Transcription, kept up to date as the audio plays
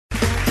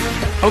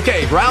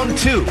Okay, round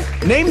two.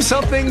 Name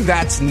something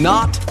that's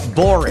not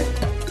boring.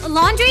 A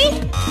laundry?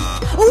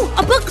 Ooh,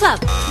 a book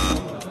club.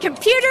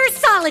 Computer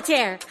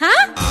solitaire,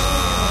 huh?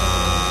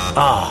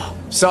 Ah,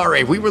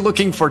 sorry, we were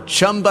looking for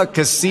Chumba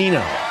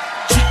Casino.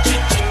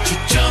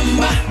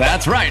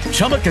 That's right,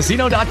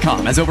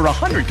 ChumbaCasino.com has over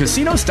 100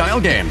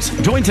 casino-style games.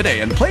 Join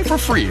today and play for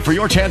free for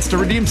your chance to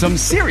redeem some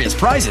serious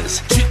prizes.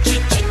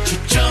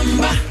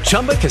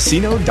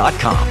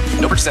 ChumbaCasino.com.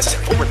 No purchase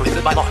necessary. Void where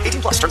prohibited by law.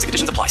 18 plus. Terms and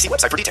conditions apply. See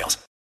website for details.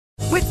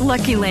 With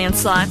Lucky Land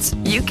Slots,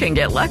 you can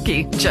get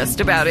lucky just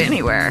about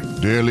anywhere.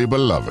 Dearly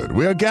beloved,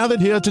 we are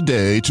gathered here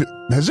today to...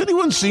 Has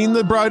anyone seen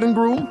the bride and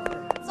groom?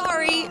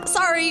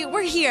 Sorry,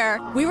 we're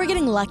here. We were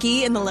getting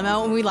lucky in the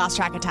limo and we lost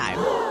track of time.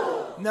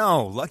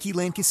 No, Lucky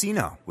Land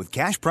Casino, with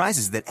cash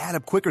prizes that add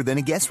up quicker than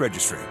a guest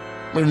registry.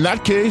 In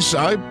that case,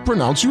 I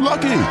pronounce you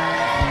lucky.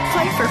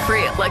 Play for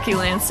free at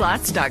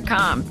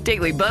LuckyLandSlots.com.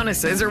 Daily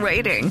bonuses are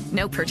waiting.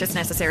 No purchase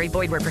necessary.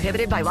 Void where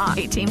prohibited by law.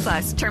 18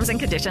 plus. Terms and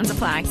conditions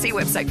apply. See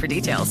website for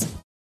details.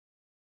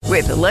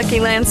 With the Lucky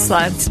Land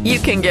Slots, you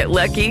can get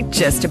lucky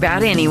just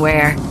about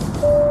anywhere.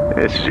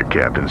 This is your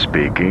captain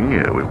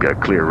speaking. We've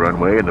got clear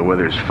runway and the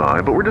weather's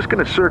fine, but we're just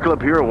going to circle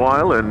up here a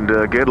while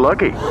and get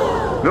lucky.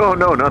 No,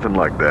 nothing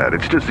like that.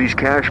 It's just these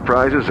cash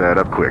prizes add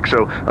up quick.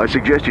 So I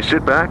suggest you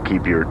sit back,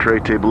 keep your tray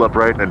table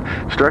upright, and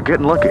start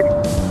getting lucky.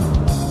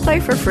 Play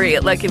for free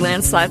at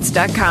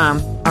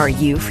LuckyLandSlots.com. Are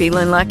you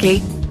feeling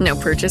lucky? No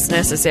purchase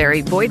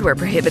necessary. Void where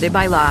prohibited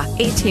by law.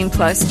 18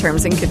 plus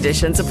terms and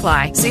conditions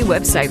apply. See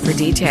website for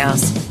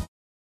details.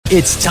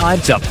 It's time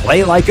to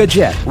play like a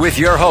Jet with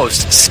your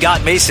host,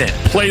 Scott Mason.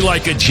 Play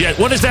like a Jet.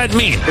 What does that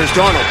mean? Here's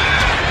Darnold.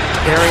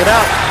 Carrying it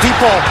out. Deep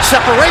ball.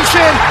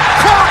 Separation.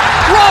 Caught.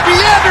 Robbie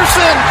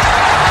Anderson.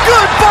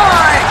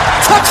 Goodbye.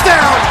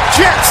 Touchdown,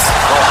 Jets.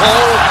 The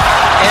whole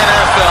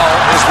NFL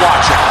is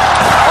watching.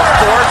 A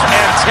 4th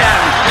and 10.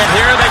 And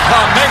here they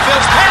come.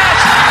 Mayfield's pass.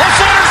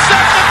 It's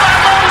intercepted by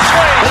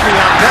Mosley.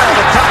 Le'Veon Bell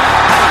the top.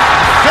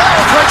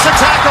 Bell breaks a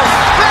tackle.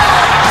 Bell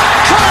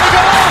trying to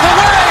go all the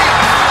way.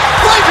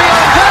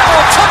 Le'Veon Bell,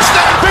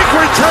 touchdown. Big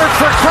return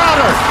for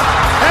Crowder.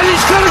 And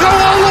he's going to go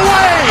all the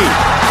way.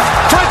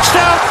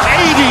 Touchdown,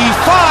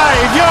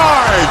 85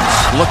 yards.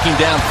 Looking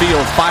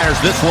downfield, fires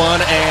this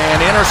one and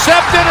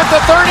intercepted at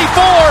the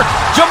 34.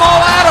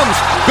 Jamal Adams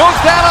goes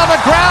down on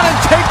the ground and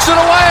takes it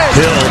away.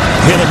 Hill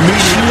hit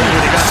immediately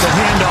when he got the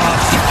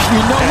handoff.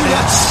 You know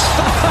that's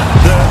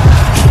the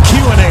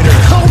Q-inator.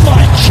 Oh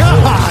my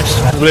gosh.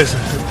 Listen,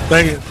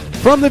 thank you.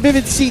 From the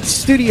Vivid Seats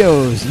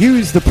Studios,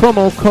 use the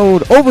promo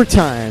code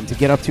OVERTIME to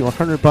get up to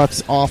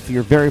 $100 off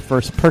your very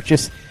first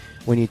purchase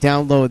when you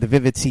download the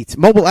Vivid Seats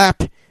mobile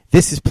app.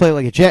 This is Play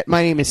Like a Jet.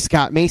 My name is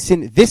Scott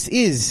Mason. This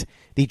is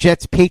the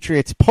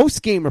Jets-Patriots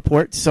post-game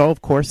report. So,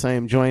 of course, I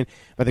am joined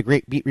by the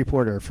great beat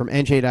reporter from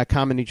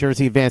NJ.com and New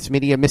Jersey Advanced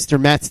Media, Mr.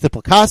 Matt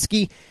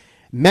Stipulkowski.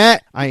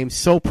 Matt, I am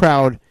so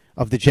proud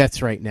of the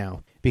Jets right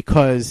now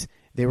because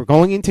they were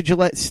going into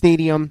Gillette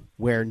Stadium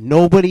where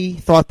nobody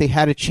thought they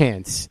had a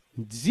chance.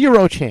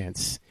 Zero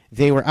chance.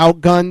 They were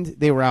outgunned.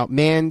 They were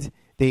outmanned.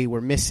 They were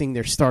missing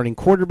their starting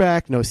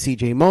quarterback. No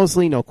C.J.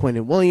 Mosley. No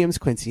Quinnen Williams.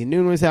 Quincy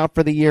Nunn was out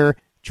for the year.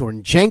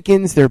 Jordan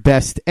Jenkins, their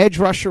best edge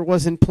rusher,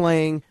 wasn't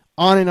playing.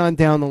 On and on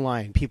down the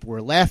line. People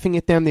were laughing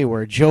at them. They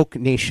were a joke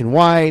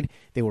nationwide.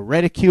 They were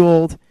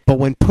ridiculed. But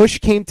when push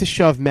came to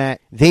shove,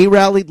 Matt, they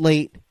rallied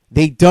late.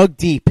 They dug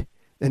deep.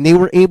 And they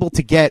were able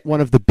to get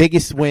one of the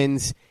biggest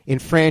wins in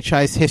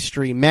franchise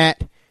history.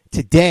 Matt,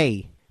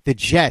 today, the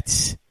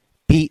Jets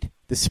beat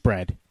the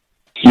spread.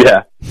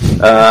 Yeah.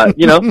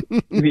 You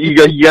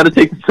got to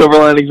take the silver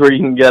linings where you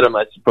can get them,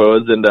 I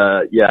suppose. And,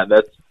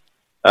 that's,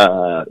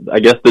 I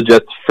guess, the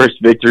Jets' first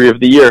victory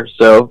of the year.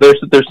 So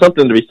there's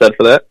something to be said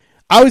for that.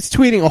 I was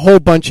tweeting a whole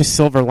bunch of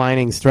silver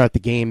linings throughout the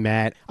game,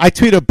 Matt. I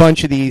tweeted a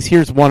bunch of these.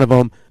 Here's one of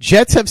them.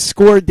 Jets have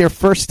scored their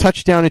first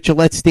touchdown at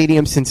Gillette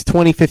Stadium since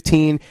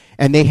 2015,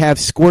 and they have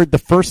scored the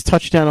first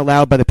touchdown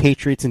allowed by the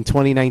Patriots in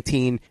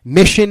 2019.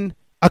 Mission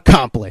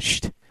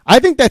accomplished. I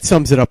think that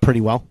sums it up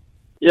pretty well.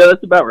 Yeah,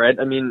 that's about right.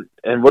 I mean,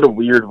 and what a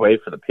weird way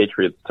for the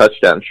Patriots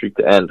touchdown streak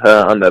to end,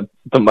 huh? On the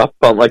muff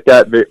punt like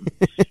that.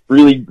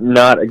 Really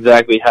not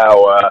exactly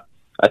how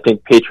I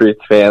think Patriots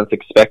fans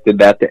expected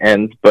that to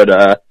end,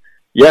 but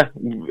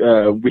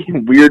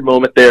weird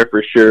moment there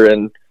for sure.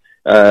 And,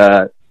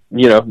 now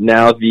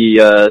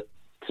the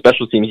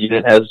special teams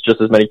unit has just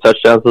as many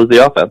touchdowns as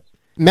the offense.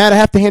 Matt, I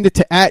have to hand it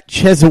to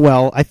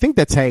 @Cheswell, I think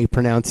that's how you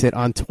pronounce it,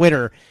 on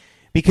Twitter,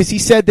 because he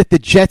said that the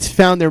Jets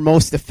found their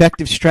most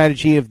effective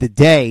strategy of the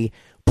day,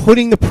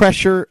 putting the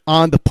pressure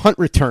on the punt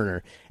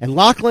returner. And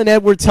Lachlan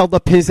Edwards held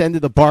up his end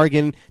of the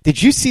bargain.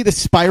 Did you see the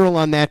spiral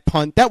on that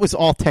punt? That was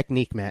all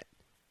technique, Matt.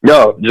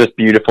 No, just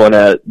beautiful, and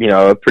a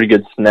pretty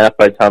good snap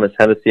by Thomas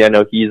Hennessy. I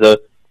know he's a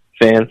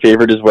fan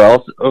favorite as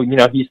well. So,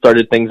 he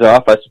started things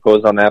off, I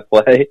suppose, on that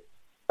play.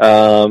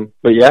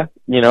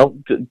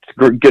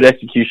 Good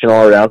execution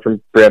all around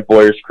from Brant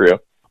Boyer's crew.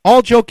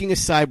 All joking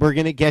aside, we're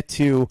going to get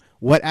to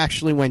what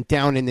actually went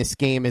down in this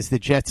game as the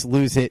Jets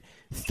lose it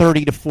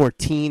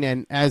 30-14,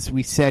 and as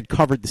we said,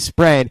 covered the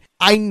spread.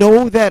 I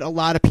know that a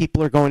lot of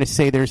people are going to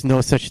say there's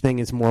no such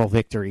thing as moral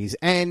victories,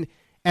 and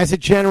as a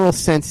general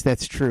sense,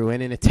 that's true,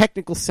 and in a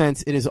technical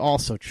sense, it is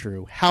also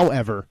true.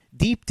 However,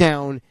 deep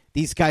down,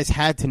 these guys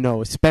had to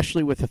know,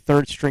 especially with a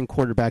third-string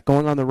quarterback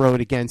going on the road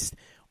against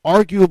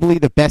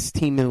arguably the best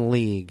team in the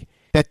league,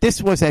 that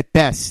this was at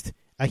best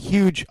a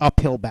huge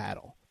uphill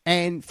battle.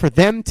 And for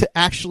them to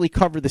actually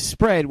cover the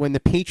spread when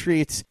the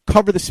Patriots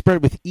cover the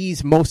spread with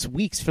ease most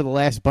weeks for the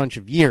last bunch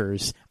of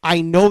years,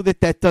 I know that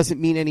that doesn't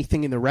mean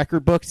anything in the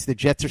record books. The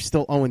Jets are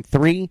still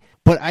 0-3.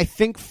 But I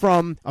think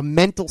from a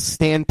mental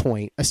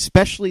standpoint,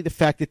 especially the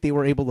fact that they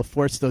were able to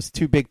force those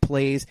two big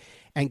plays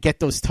and get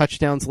those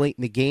touchdowns late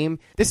in the game,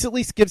 this at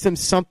least gives them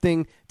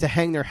something to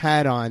hang their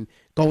hat on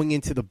going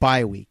into the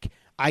bye week.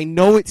 I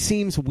know it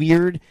seems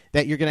weird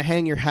that you're going to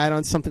hang your hat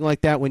on something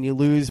like that when you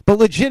lose, but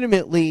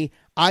legitimately,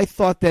 I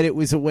thought that it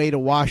was a way to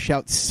wash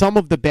out some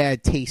of the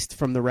bad taste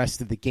from the rest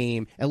of the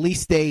game. At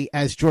least they,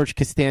 as George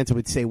Costanza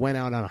would say, went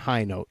out on a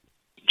high note.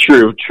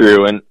 True.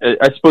 And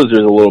I suppose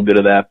there's a little bit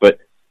of that, but,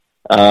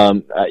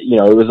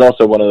 it was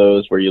also one of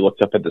those where you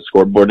looked up at the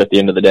scoreboard at the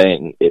end of the day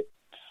and it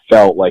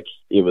felt like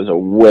it was a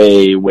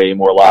way, way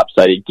more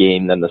lopsided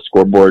game than the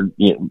scoreboard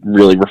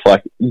really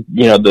reflected.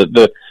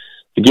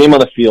 The game on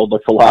the field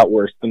looks a lot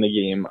worse than the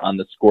game on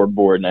the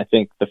scoreboard, and I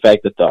think the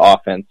fact that the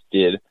offense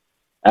did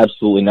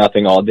absolutely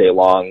nothing all day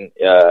long,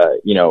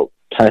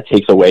 kind of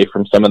takes away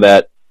from some of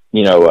that,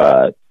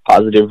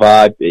 positive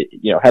vibe.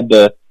 Had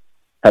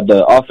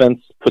the offense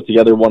put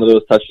together one of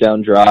those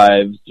touchdown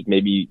drives,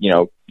 maybe,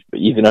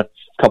 even a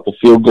couple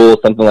field goals,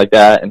 something like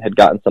that, and had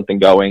gotten something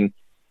going,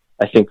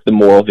 I think the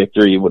moral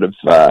victory would have,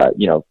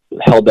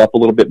 held up a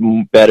little bit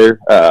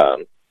better.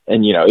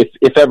 And,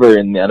 if ever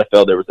in the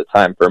NFL there was a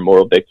time for a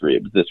moral victory,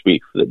 it was this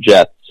week for the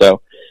Jets.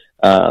 So,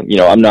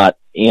 I'm not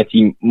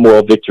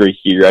anti-moral victory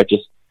here. I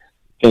just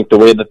think the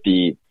way that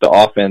the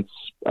offense,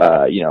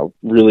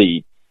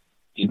 really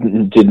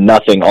did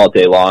nothing all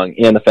day long,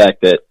 and the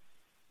fact that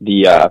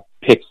the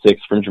pick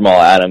six from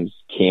Jamal Adams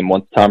came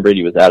once Tom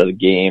Brady was out of the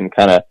game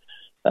kind of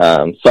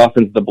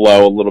softens the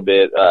blow a little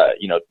bit,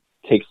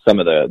 takes some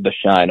of the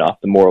shine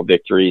off the moral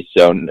victory.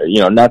 So,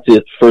 not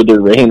to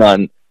further rain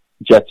on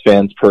Jets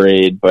fans'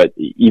 parade, but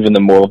even the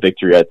moral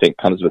victory, I think,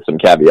 comes with some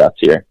caveats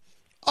here.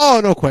 Oh,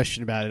 no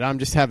question about it. I'm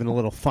just having a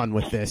little fun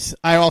with this.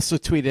 I also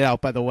tweeted out,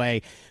 by the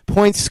way,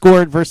 points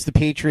scored versus the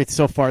Patriots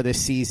so far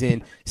this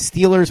season.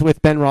 Steelers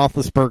with Ben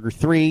Roethlisberger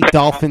 3,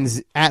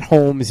 Dolphins at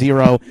home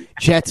 0,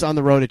 Jets on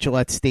the road at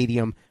Gillette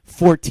Stadium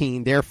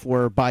 14.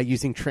 Therefore, by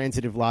using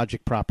transitive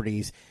logic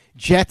properties,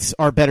 Jets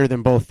are better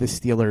than both the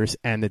Steelers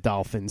and the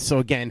Dolphins. So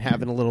again,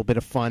 having a little bit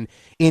of fun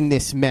in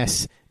this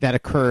mess that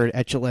occurred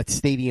at Gillette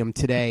Stadium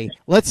today.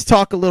 Let's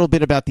talk a little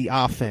bit about the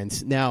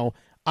offense. Now,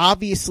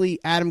 obviously,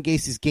 Adam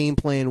Gase's game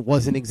plan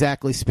wasn't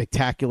exactly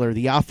spectacular.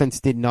 The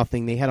offense did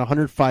nothing. They had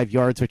 105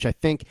 yards, which I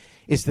think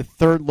is the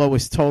third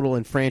lowest total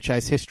in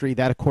franchise history.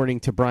 That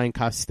according to Brian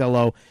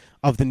Costello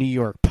of the New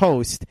York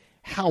Post.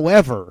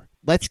 However,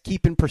 let's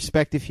keep in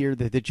perspective here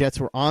that the Jets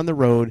were on the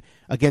road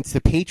against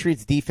the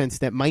Patriots defense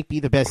that might be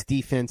the best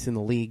defense in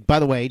the league. By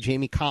the way,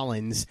 Jamie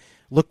Collins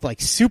looked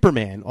like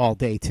Superman all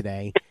day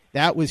today.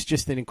 That was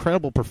just an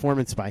incredible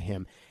performance by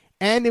him.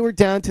 And they were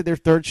down to their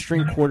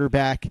third-string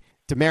quarterback,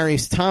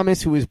 Demaryius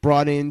Thomas, who was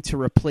brought in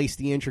to replace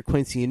the injured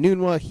Quincy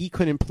Enunwa. He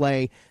couldn't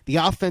play. The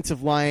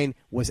offensive line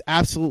was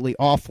absolutely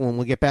awful, and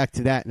we'll get back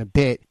to that in a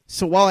bit.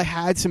 So while I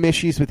had some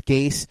issues with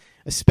Gase,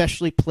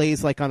 especially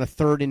plays like on a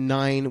 3rd and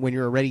 9 when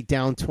you're already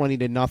down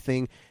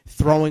 20-0,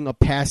 throwing a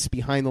pass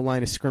behind the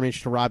line of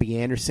scrimmage to Robbie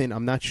Anderson,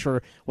 I'm not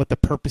sure what the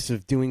purpose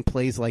of doing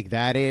plays like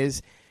that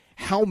is.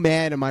 How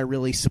mad am I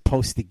really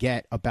supposed to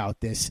get about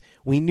this?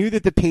 We knew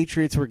that the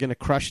Patriots were going to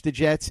crush the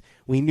Jets.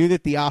 We knew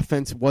that the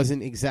offense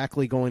wasn't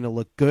exactly going to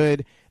look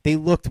good. They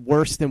looked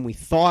worse than we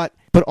thought.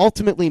 But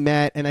ultimately,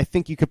 Matt, and I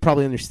think you could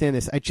probably understand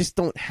this, I just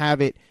don't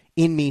have it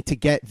in me to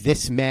get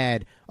this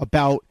mad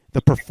about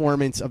the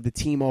performance of the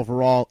team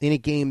overall in a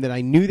game that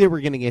I knew they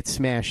were going to get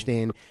smashed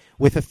in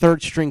with a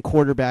third-string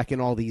quarterback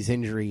and all these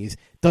injuries.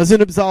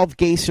 Doesn't absolve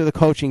Gase or the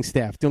coaching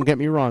staff. Don't get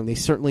me wrong. They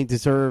certainly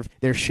deserve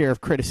their share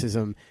of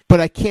criticism. But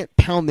I can't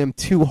pound them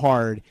too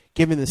hard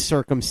given the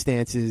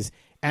circumstances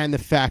and the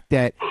fact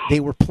that they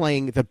were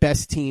playing the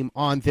best team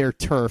on their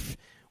turf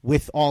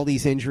with all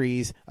these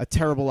injuries, a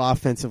terrible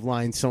offensive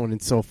line, so on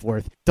and so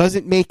forth.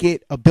 Doesn't make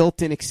it a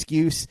built-in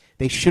excuse.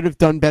 They should have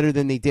done better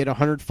than they did.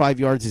 105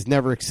 yards is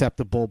never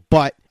acceptable.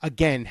 But,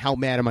 again, how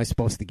mad am I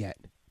supposed to get?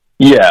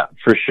 Yeah,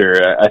 for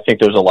sure. I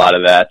think there's a lot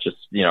of that. Just,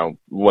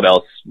 what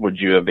else would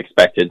you have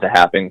expected to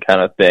happen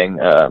kind of thing.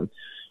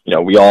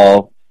 We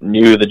all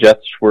knew the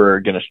Jets were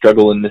going to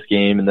struggle in this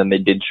game, and then they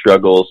did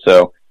struggle.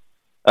 So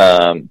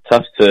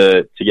tough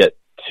to get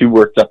too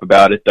worked up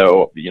about it,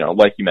 though.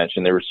 Like you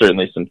mentioned, there were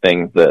certainly some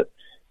things that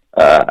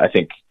I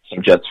think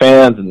some Jets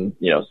fans and,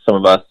 some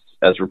of us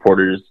as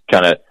reporters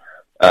kind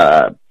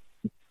of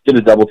did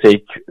a double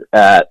take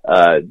at,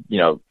 the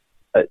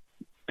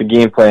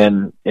game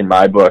plan in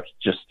my book.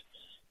 Just,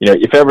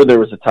 if ever there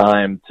was a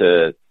time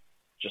to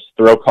just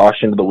throw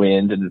caution to the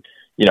wind and,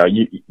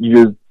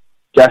 you're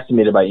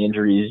decimated by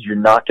injuries. You're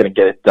not going to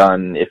get it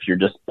done if you're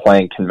just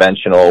playing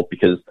conventional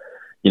because,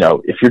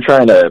 if you're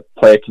trying to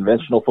play a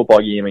conventional football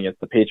game against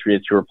the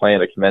Patriots who are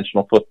playing a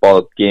conventional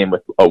football game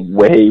with a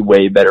way,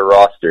 way better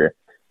roster,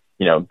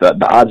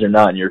 the odds are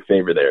not in your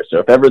favor there. So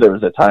if ever there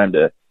was a time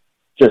to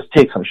just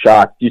take some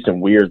shots, do some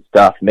weird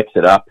stuff, mix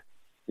it up,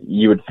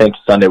 you would think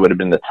Sunday would have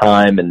been the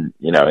time. And,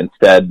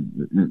 instead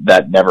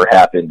that never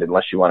happened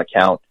unless you want to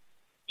count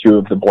two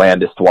of the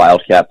blandest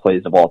Wildcat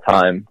plays of all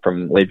time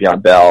from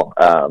Le'Veon Bell.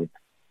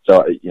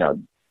 So, it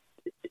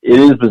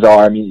is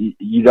bizarre. I mean,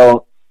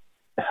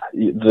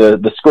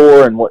 the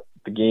score and what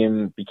the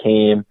game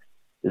became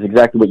is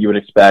exactly what you would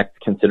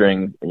expect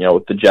considering,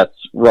 with the Jets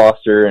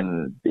roster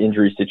and the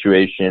injury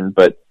situation.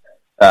 But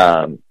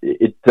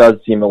it does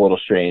seem a little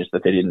strange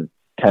that they didn't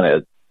kind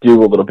of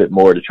do a little bit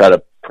more to try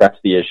to press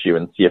the issue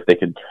and see if they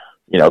could,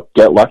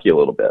 get lucky a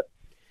little bit.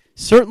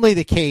 Certainly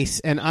the case,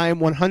 and I am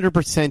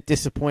 100%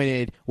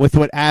 disappointed with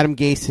what Adam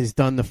Gase has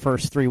done the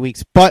first 3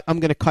 weeks, but I'm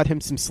going to cut him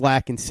some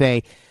slack and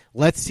say,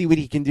 let's see what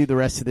he can do the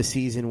rest of the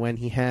season when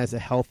he has a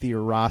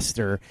healthier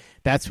roster.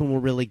 That's when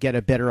we'll really get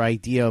a better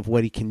idea of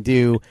what he can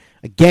do.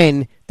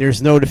 Again,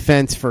 there's no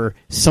defense for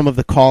some of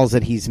the calls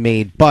that he's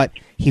made, but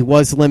he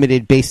was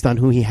limited based on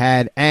who he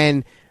had,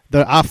 and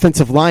the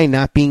offensive line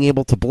not being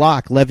able to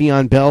block.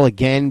 Le'Veon Bell,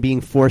 again,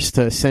 being forced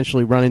to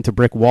essentially run into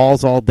brick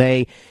walls all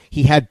day.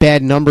 He had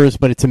bad numbers,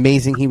 but it's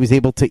amazing he was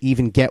able to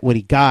even get what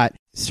he got.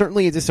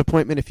 Certainly a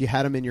disappointment if you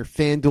had him in your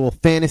FanDuel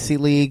Fantasy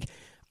League.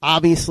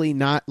 Obviously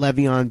not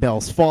Le'Veon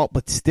Bell's fault,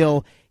 but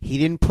still, he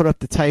didn't put up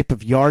the type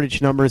of yardage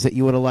numbers that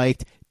you would have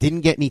liked,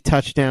 didn't get any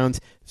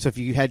touchdowns. So if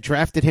you had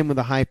drafted him with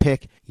a high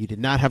pick, you did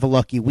not have a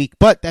lucky week.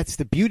 But that's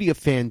the beauty of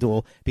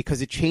FanDuel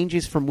because it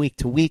changes from week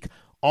to week.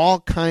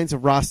 All kinds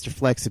of roster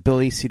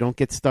flexibility so you don't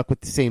get stuck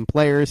with the same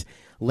players.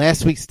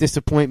 Last week's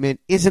disappointment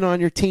isn't on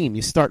your team.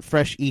 You start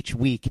fresh each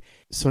week,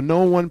 so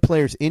no one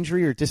player's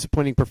injury or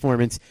disappointing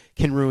performance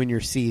can ruin your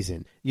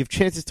season. You have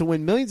chances to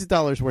win millions of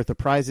dollars worth of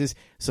prizes,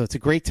 so it's a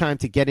great time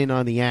to get in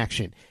on the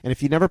action. And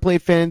if you never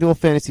played FanDuel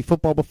Fantasy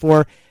Football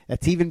before,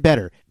 that's even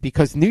better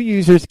because new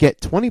users get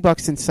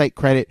 $20 in site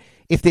credit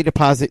if they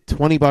deposit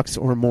 $20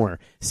 or more.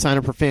 Sign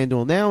up for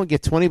FanDuel now and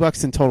get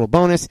 $20 in total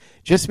bonus.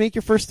 Just make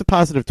your first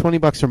deposit of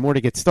 $20 or more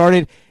to get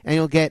started, and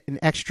you'll get an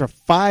extra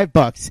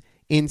 $5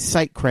 in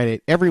site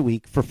credit every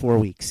week for 4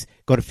 weeks.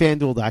 Go to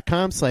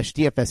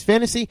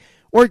FanDuel.com/DFSFantasy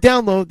or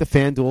download the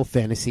FanDuel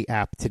Fantasy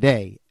app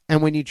today.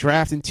 And when you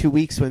draft in 2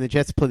 weeks when the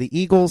Jets play the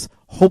Eagles,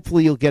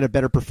 hopefully you'll get a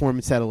better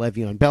performance out of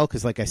Le'Veon Bell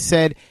because, like I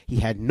said,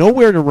 he had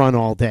nowhere to run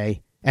all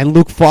day. And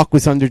Luke Falk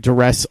was under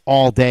duress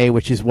all day,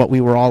 which is what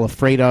we were all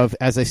afraid of.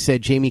 As I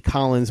said, Jamie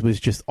Collins was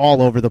just all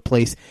over the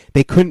place.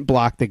 They couldn't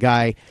block the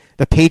guy.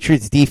 The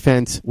Patriots'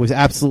 defense was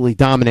absolutely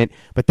dominant,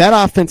 but that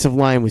offensive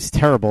line was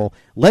terrible.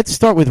 Let's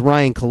start with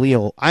Ryan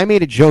Khalil. I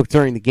made a joke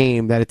during the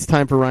game that it's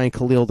time for Ryan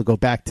Khalil to go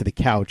back to the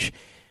couch.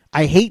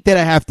 I hate that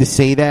I have to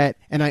say that,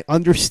 and I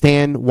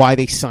understand why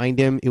they signed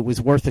him. It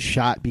was worth a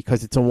shot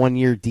because it's a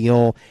one-year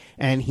deal,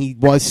 and he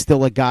was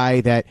still a guy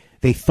that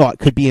they thought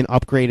could be an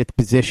upgrade at the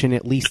position,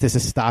 at least as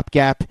a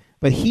stopgap.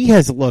 But he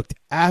has looked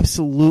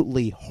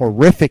absolutely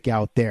horrific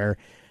out there.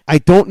 I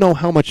don't know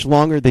how much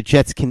longer the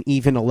Jets can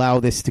even allow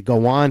this to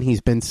go on.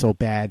 He's been so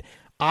bad.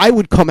 I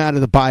would come out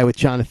of the bye with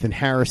Jonathan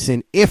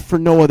Harrison, if for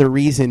no other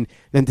reason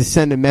than to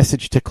send a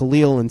message to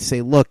Khalil and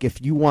say, look,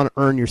 if you want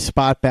to earn your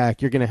spot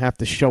back, you're going to have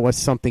to show us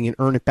something and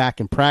earn it back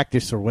in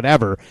practice or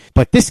whatever.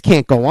 But this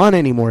can't go on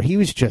anymore. He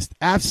was just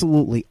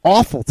absolutely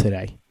awful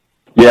today.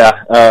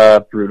 Yeah,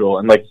 brutal.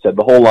 And like you said,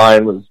 the whole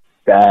line was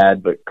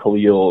bad, but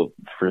Khalil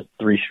for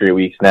 3 straight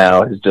weeks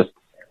now has just,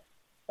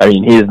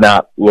 he has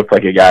not looked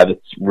like a guy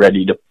that's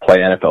ready to play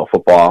NFL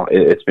football.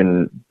 It's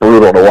been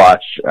brutal to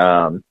watch.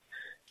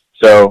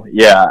 So,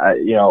 yeah,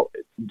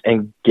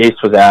 and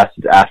Gase was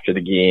asked after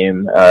the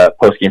game,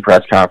 post-game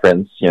press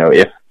conference,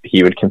 if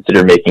he would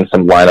consider making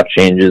some lineup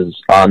changes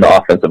on the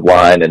offensive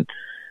line, and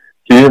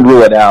he didn't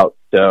rule it out.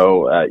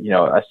 So,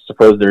 I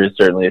suppose there is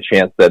certainly a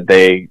chance that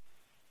they,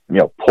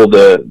 pull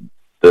the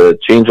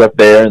change up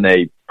there and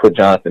they put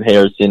Jonathan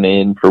Harrison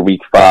in for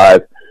week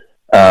 5.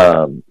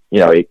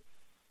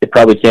 It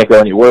probably can't go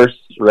any worse,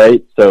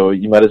 right? So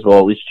you might as well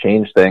at least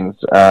change things.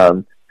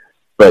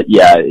 But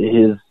yeah,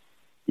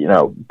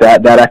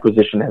 that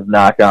acquisition has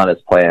not gone as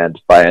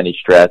planned by any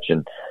stretch,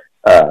 and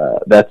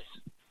that's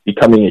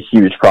becoming a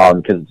huge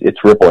problem because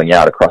it's rippling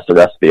out across the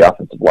rest of the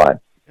offensive line.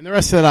 And the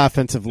rest of that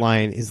offensive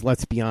line is,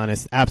 let's be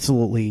honest,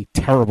 absolutely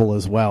terrible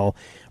as well.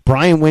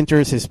 Brian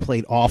Winters has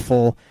played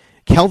awful.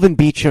 Kelvin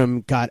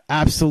Beachum got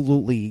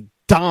absolutely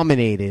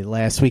dominated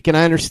last week, and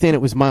I understand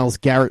it was Myles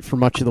Garrett for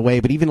much of the way,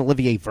 but even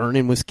Olivier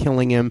Vernon was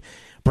killing him.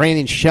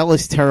 Brandon Shell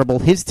is terrible.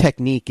 His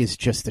technique is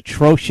just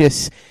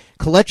atrocious.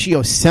 Kelechi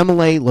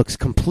Osemele looks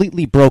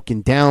completely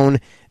broken down.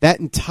 That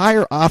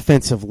entire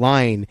offensive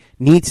line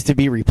needs to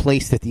be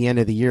replaced at the end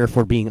of the year, if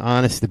we're being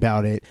honest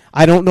about it.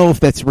 I don't know if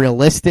that's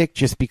realistic,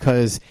 just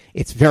because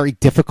it's very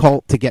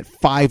difficult to get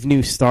 5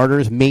 new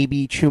starters.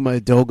 Maybe Chuma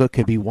Edoga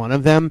could be one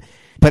of them.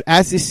 But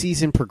as this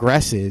season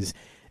progresses,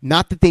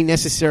 Not that they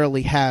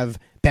necessarily have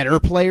better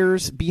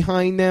players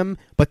behind them,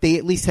 but they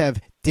at least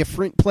have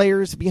different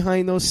players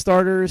behind those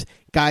starters,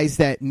 guys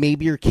that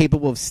maybe are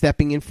capable of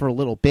stepping in for a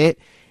little bit.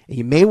 And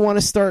you may want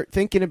to start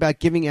thinking about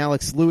giving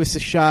Alex Lewis a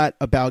shot,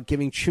 about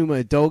giving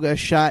Chuma Edoga a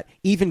shot,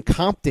 even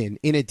Compton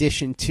in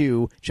addition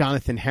to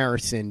Jonathan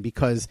Harrison,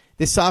 because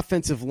this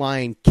offensive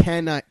line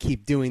cannot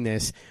keep doing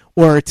this,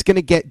 or it's going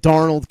to get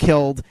Darnold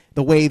killed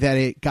the way that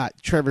it got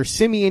Trevor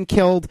Siemian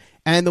killed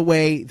and the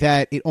way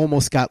that it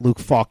almost got Luke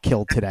Falk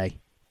killed today.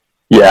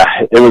 Yeah,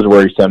 it was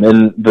worrisome.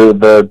 And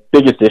the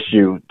biggest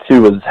issue,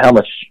 too, was how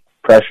much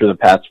pressure the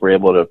Pats were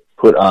able to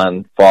put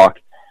on Falk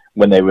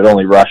when they would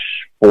only rush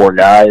 4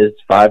 guys,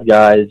 5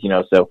 guys,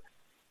 so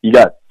you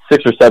got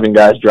 6 or 7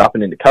 guys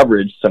dropping into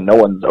coverage, so no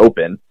one's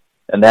open.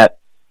 And that,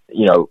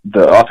 the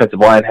offensive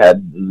line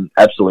had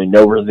absolutely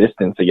no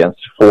resistance against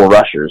 4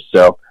 rushers.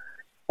 So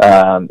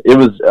it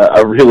was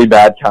a really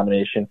bad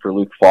combination for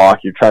Luke Falk.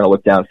 You're trying to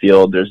look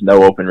downfield. There's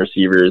no open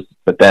receivers.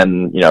 But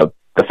then,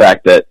 the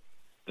fact that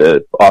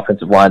the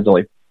offensive line's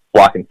only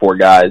blocking 4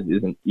 guys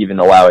isn't even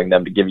allowing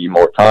them to give you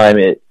more time.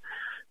 It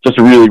just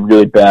a really,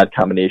 really bad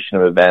combination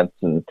of events.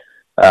 And,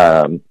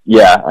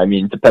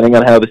 depending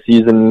on how the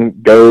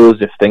season goes,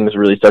 if things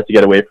really start to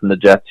get away from the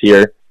Jets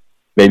here,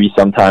 maybe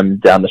sometime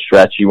down the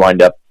stretch you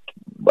wind up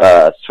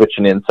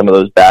switching in some of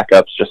those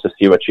backups just to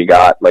see what you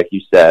got, like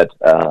you said.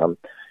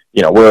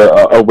 We're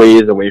a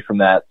ways away from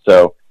that,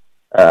 so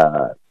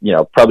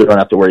probably don't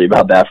have to worry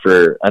about that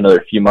for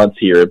another few months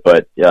here,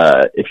 but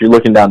if you're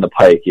looking down the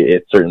pike,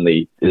 it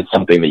certainly is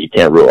something that you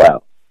can't rule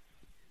out.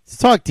 Let's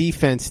talk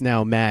defense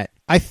now, Matt.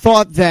 I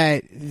thought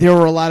that there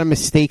were a lot of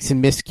mistakes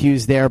and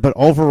miscues there, but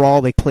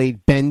overall they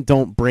played bend,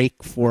 don't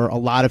break for a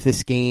lot of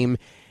this game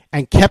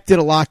and kept it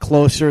a lot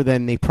closer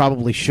than they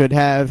probably should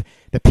have.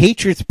 The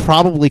Patriots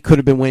probably could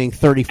have been winning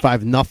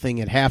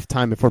 35-0 at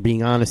halftime if we're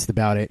being honest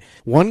about it.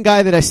 One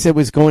guy that I said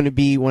was going to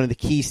be one of the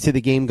keys to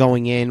the game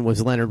going in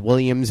was Leonard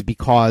Williams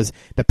because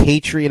the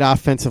Patriot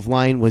offensive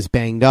line was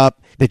banged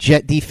up. The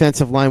Jet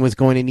defensive line was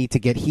going to need to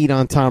get heat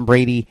on Tom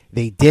Brady.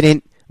 They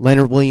didn't.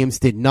 Leonard Williams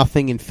did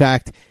nothing. In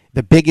fact,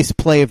 the biggest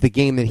play of the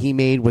game that he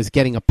made was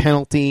getting a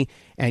penalty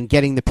and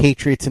getting the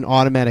Patriots an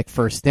automatic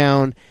first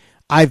down.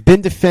 I've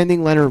been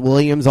defending Leonard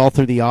Williams all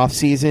through the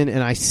offseason,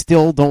 and I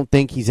still don't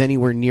think he's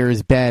anywhere near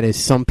as bad as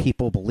some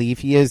people believe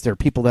he is. There are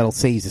people that'll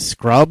say he's a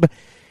scrub.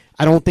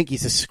 I don't think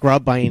he's a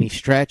scrub by any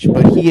stretch,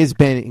 but he has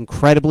been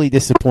incredibly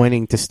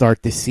disappointing to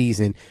start this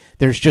season.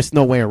 There's just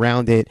no way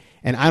around it,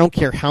 and I don't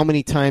care how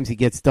many times he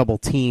gets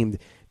double-teamed.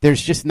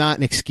 There's just not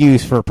an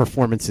excuse for a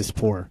performance this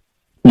poor.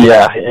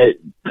 Yeah,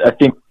 I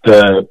think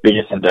the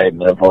biggest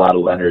indictment of a lot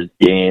of Leonard's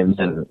games,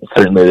 and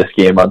certainly this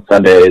game on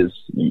Sunday, is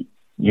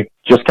you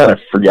just kind of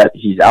forget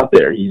he's out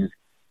there. He's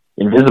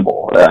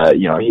invisible.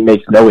 He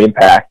makes no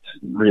impact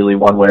really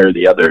one way or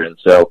the other. And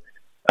so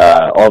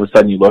all of a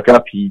sudden you look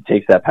up, he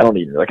takes that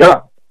penalty, and you're like,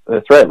 oh,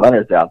 that's right,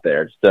 Leonard's out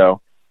there.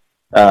 So,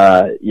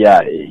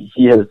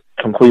 he has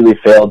completely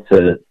failed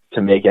to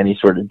make any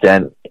sort of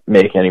dent,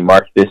 make any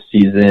mark this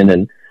season.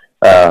 And,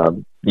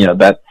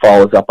 that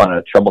follows up on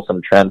a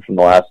troublesome trend from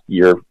the last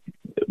year,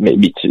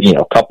 maybe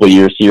couple of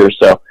years here.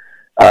 So,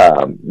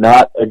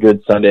 not a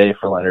good Sunday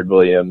for Leonard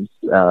Williams.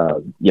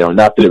 Not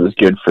that it was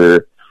good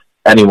for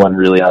anyone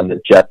really on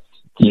the Jets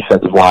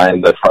defensive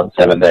line, the front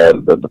seven there.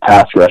 The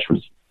pass rush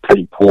was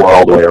pretty poor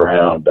all the way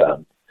around.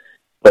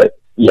 But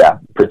yeah,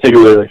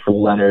 particularly for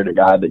Leonard, a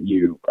guy that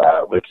you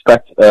would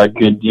expect a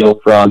good deal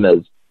from as,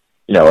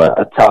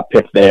 a top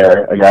pick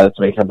there, a guy that's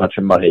making a bunch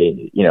of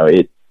money,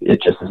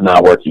 it just is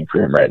not working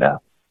for him right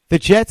now. The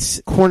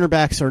Jets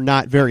cornerbacks are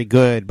not very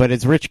good, but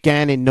as Rich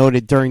Gannon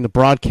noted during the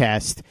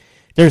broadcast,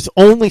 there's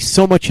only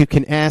so much you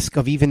can ask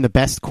of even the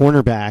best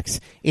cornerbacks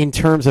in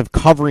terms of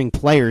covering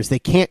players. They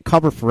can't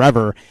cover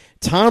forever.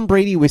 Tom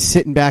Brady was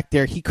sitting back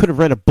there. He could have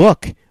read a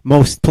book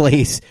most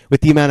plays with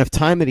the amount of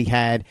time that he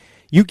had.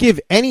 You give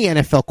any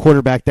NFL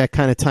quarterback that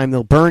kind of time,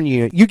 they'll burn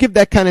you. You give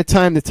that kind of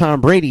time to Tom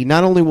Brady,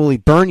 not only will he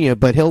burn you,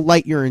 but he'll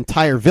light your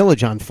entire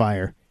village on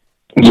fire.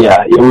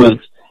 Yeah, it was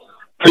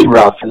pretty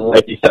rough. And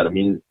like you said,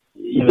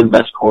 even the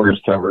best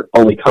corners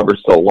only cover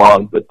so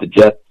long, but the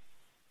Jets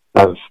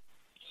have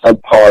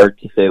subpar,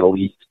 to say the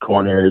least,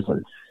 corners,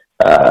 and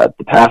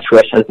the pass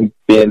rush hasn't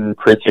been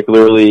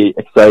particularly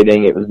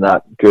exciting. It was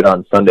not good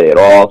on Sunday at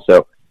all,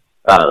 so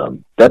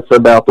that's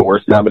about the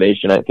worst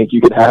combination I think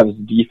you could have as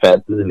a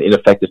defense, is an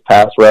ineffective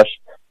pass rush,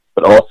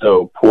 but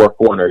also poor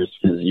corners,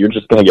 because you're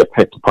just going to get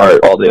picked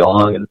apart all day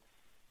long, and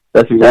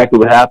that's exactly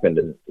what happened.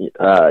 And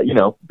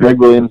Greg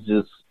Williams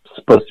is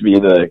supposed to be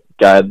the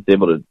guy that's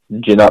able to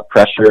gin up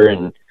pressure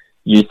and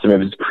use some of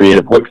his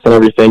creative looks and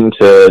everything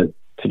to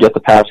get the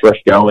pass rush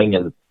going,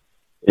 and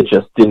it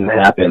just didn't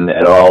happen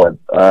at all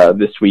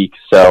this week.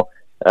 So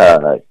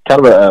kind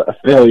of a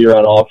failure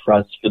on all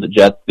fronts for the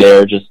Jets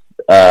there. Just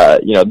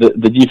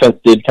the defense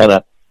did kind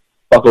of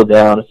buckle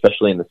down,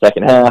 especially in the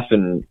second half,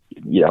 and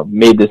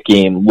made this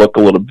game look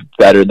a little bit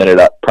better than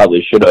it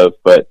probably should have.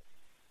 But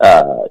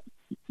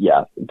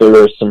there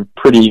were some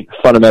pretty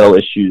fundamental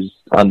issues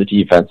on the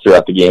defense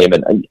throughout the game,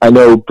 and I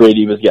know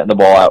Brady was getting the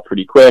ball out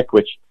pretty quick,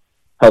 which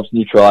helps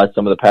neutralize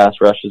some of the pass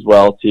rush as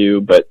well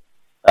too. But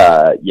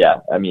yeah,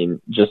 I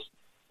mean, just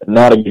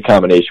not a good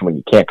combination when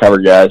you can't cover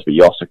guys, but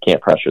you also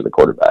can't pressure the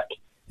quarterback.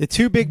 The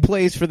two big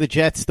plays for the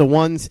Jets, the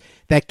ones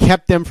that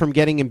kept them from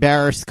getting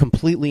embarrassed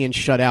completely and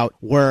shut out,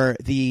 were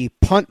the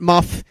punt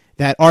muff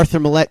that Arthur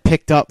Millette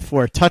picked up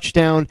for a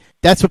touchdown.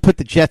 That's what put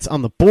the Jets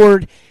on the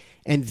board.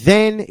 And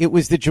then it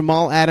was the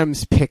Jamal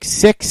Adams pick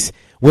six,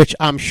 which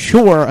I'm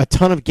sure a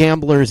ton of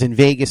gamblers in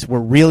Vegas were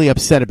really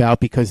upset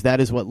about because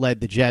that is what led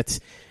the Jets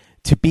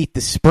to beat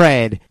the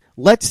spread.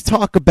 Let's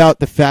talk about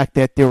the fact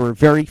that there were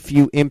very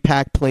few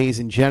impact plays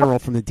in general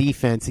from the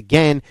defense.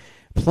 Again,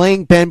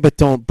 playing bend but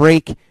don't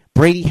break.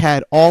 Brady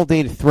had all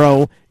day to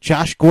throw.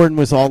 Josh Gordon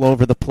was all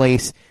over the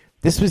place.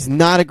 This was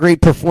not a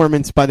great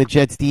performance by the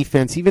Jets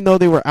defense. Even though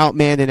they were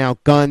outmanned and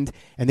outgunned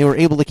and they were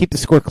able to keep the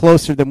score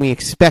closer than we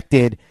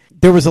expected,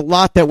 there was a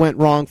lot that went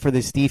wrong for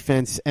this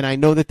defense, and I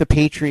know that the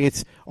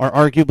Patriots are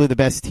arguably the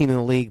best team in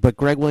the league, but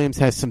Greg Williams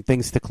has some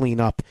things to clean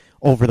up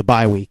over the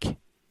bye week.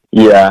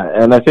 Yeah,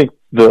 and I think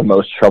the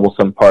most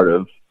troublesome part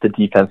of the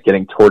defense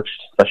getting torched,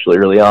 especially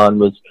early on,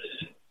 was,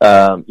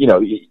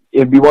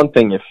 it'd be one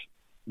thing if,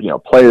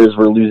 players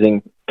were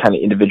losing kind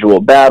of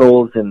individual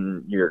battles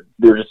and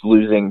they're just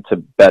losing to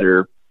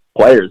better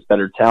players,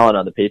 better talent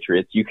on the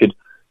Patriots. It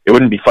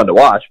wouldn't be fun to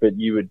watch, but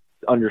you would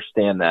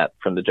understand that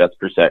from the Jets'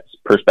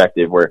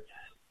 perspective, where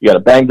you got a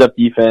banged up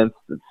defense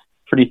that's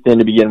pretty thin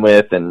to begin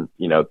with, and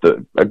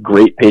a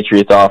great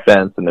Patriots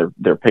offense, and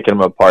they're picking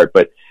them apart.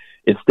 But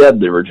instead,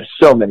 there were just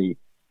so many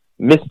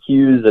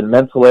miscues and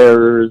mental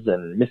errors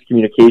and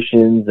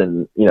miscommunications,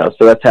 and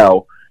so that's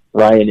how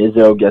Ryan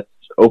Izzo gets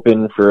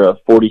open for a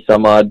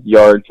 40-some-odd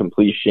yard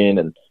completion,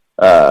 and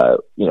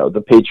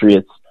the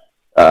Patriots.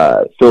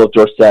 Philip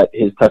Dorsett,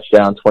 his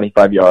touchdown,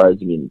 25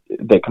 yards. I mean,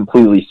 they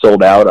completely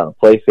sold out on a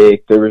play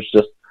fake. There was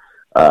just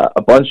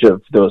a bunch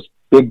of those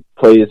big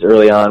plays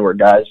early on where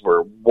guys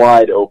were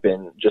wide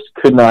open, just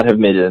could not have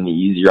made it any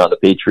easier on the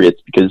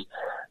Patriots because,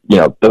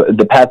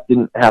 the Pats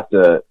didn't have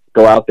to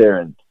go out there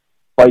and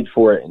fight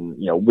for it and,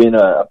 win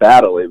a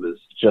battle. It was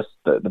just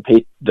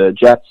the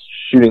Jets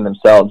shooting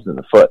themselves in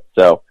the foot.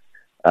 So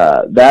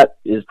that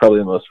is probably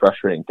the most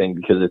frustrating thing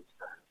because it's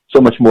so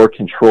much more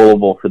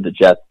controllable for the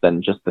Jets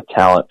than just the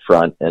talent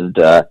front. And,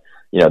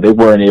 they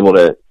weren't able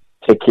to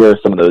take care of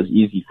some of those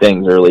easy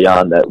things early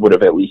on that would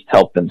have at least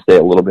helped them stay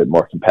a little bit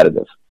more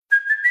competitive.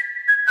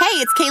 Hey,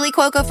 it's Kaylee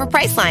Cuoco for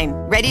Priceline.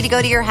 Ready to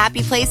go to your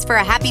happy place for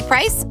a happy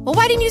price? Well,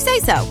 why didn't you say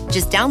so?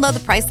 Just download the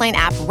Priceline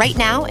app right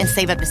now and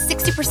save up to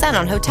 60%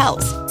 on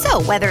hotels.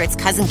 So whether it's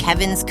Cousin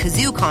Kevin's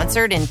Kazoo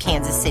Concert in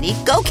Kansas City,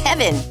 go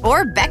Kevin,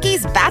 or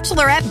Becky's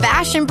Bachelorette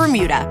Bash in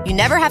Bermuda, you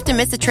never have to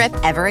miss a trip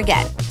ever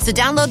again. So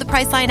download the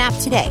Priceline app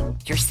today.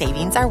 Your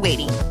savings are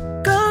waiting.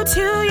 Go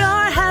to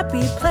your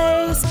happy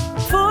place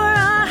for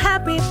a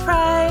happy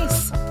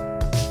price.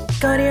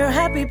 Go to your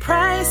happy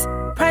price,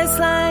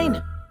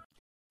 Priceline.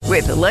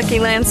 With the Lucky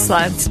Land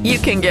Slots, you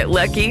can get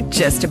lucky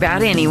just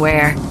about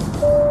anywhere.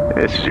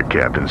 This is your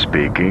captain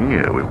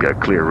speaking. We've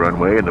got clear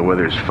runway and the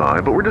weather's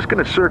fine, but we're just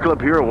going to circle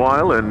up here a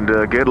while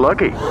and get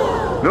lucky.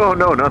 No,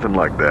 nothing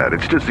like that.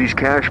 It's just these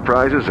cash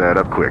prizes add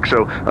up quick.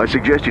 So I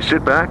suggest you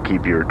sit back,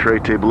 keep your tray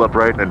table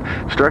upright, and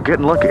start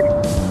getting lucky.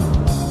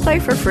 Play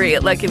for free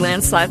at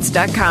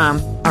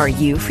LuckyLandSlots.com. Are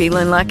you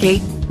feeling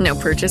lucky? No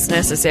purchase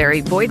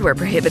necessary. Void where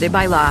prohibited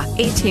by law.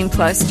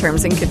 18+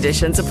 terms and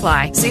conditions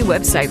apply. See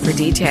website for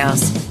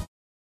details.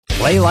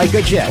 Play like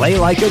a Jet. Play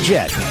like a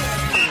Jet.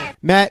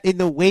 Matt, in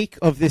the wake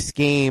of this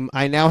game,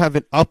 I now have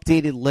an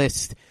updated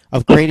list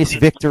of greatest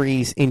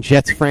victories in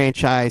Jets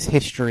franchise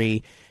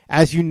history.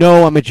 As you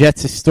know, I'm a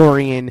Jets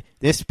historian.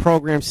 This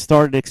program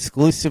started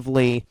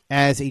exclusively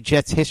as a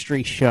Jets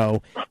history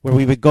show where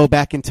we would go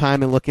back in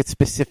time and look at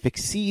specific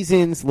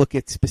seasons, look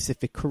at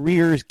specific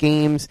careers,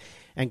 games,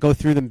 and go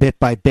through them bit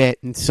by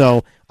bit. And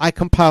so I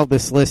compiled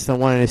this list. I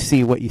wanted to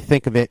see what you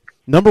think of it.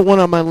 Number one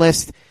on my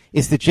list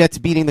is the Jets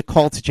beating the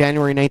Colts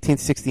January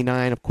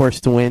 1969, of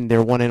course, to win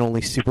their one and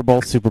only Super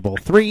Bowl, Super Bowl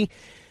III.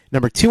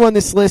 Number two on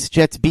this list,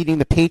 Jets beating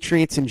the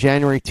Patriots in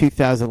January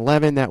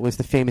 2011. That was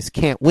the famous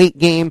can't wait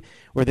game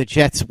where the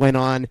Jets went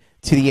on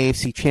to the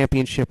AFC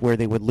Championship where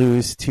they would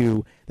lose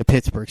to the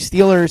Pittsburgh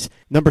Steelers.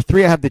 Number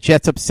three, I have the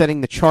Jets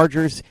upsetting the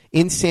Chargers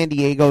in San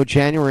Diego,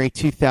 January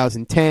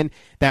 2010.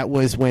 That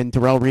was when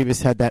Darrelle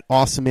Revis had that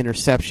awesome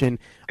interception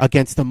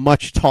against the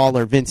much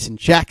taller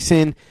Vincent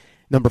Jackson.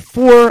 Number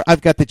four, I've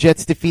got the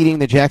Jets defeating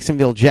the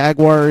Jacksonville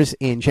Jaguars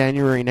in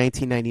January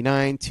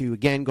 1999 to,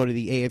 again, go to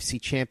the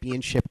AFC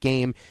Championship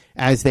game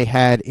as they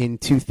had in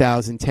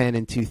 2010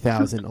 and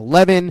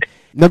 2011.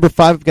 Number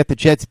five, I've got the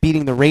Jets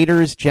beating the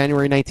Raiders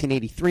January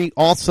 1983,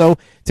 also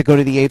to go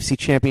to the AFC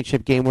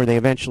Championship game where they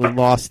eventually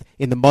lost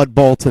in the Mud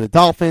Bowl to the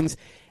Dolphins.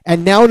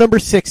 And now number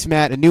six,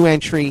 Matt, a new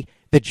entry,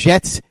 the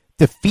Jets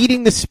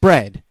defeating the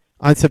spread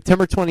on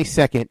September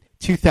 22nd,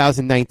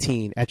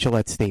 2019 at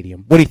Gillette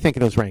Stadium. What do you think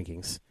of those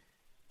rankings?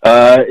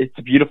 It's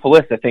a beautiful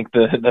list. I think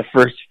the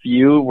first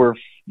few were,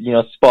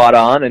 spot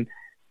on,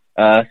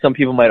 and some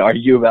people might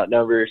argue about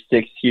number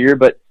 6 here,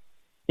 but,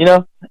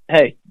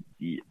 hey,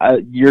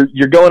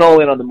 you're going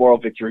all in on the moral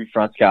victory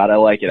front, Scott. I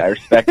like it. I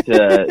respect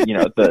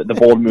the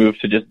bold move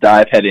to just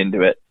dive head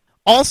into it.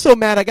 Also,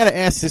 Matt, I got to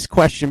ask this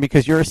question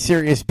because you're a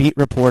serious beat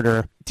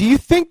reporter. Do you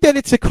think that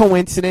it's a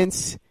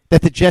coincidence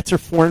that the Jets are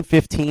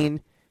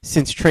 4-15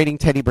 since trading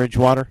Teddy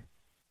Bridgewater?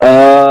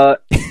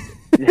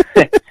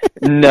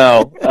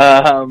 No.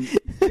 I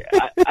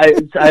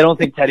don't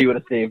think Teddy would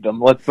have saved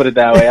them. Let's put it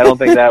that way. I don't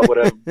think that would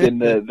have been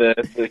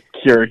the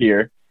cure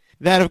here.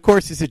 That, of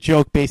course, is a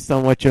joke based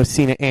on what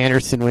Josina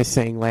Anderson was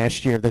saying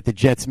last year, that the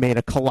Jets made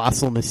a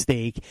colossal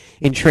mistake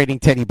in trading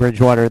Teddy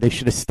Bridgewater. They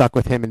should have stuck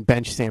with him and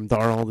benched Sam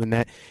Darnold, and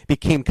that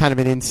became kind of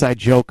an inside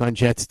joke on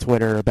Jets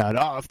Twitter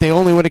about, if they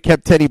only would have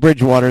kept Teddy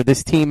Bridgewater,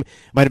 this team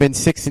might have been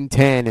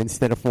 6-10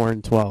 instead of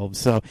 4-12.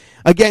 So,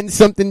 again,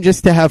 something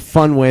just to have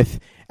fun with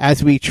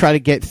as we try to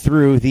get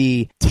through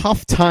the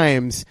tough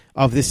times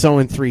of this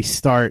 0-3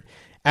 start.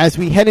 As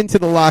we head into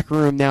the locker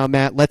room now,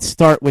 Matt, let's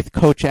start with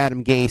Coach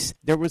Adam Gase.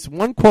 There was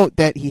one quote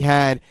that he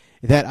had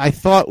that I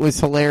thought was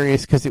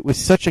hilarious because it was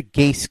such a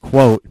Gase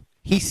quote.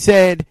 He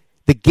said,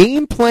 the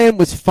game plan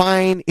was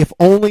fine if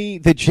only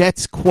the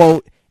Jets,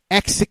 quote,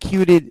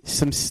 executed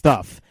some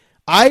stuff.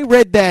 I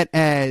read that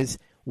as,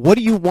 what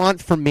do you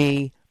want from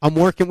me? I'm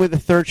working with a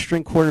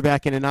third-string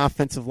quarterback in an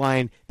offensive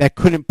line that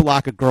couldn't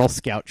block a Girl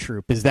Scout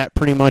troop. Is that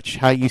pretty much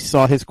how you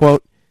saw his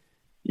quote?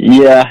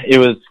 Yeah, it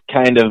was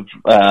kind of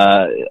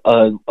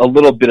a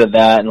little bit of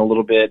that and a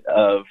little bit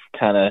of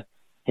kind of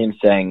him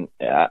saying,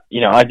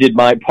 I did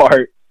my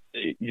part.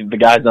 The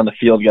guys on the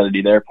field got to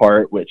do their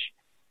part, which,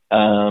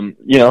 kind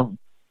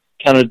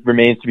of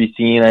remains to be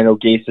seen. I know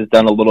Gase has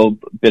done a little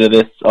bit of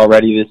this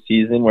already this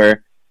season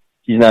where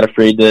he's not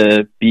afraid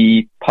to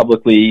be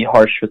publicly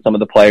harsh with some of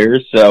the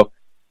players. So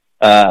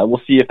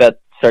we'll see if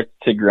that starts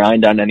to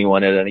grind on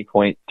anyone at any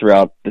point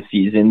throughout the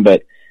season.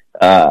 But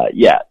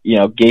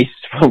Gase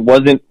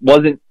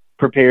wasn't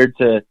prepared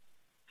to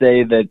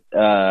say that,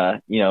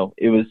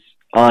 it was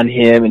on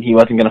him and he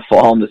wasn't going to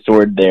fall on the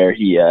sword there.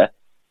 He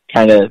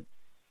kind of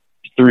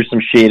threw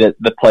some shade at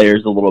the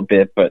players a little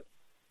bit, but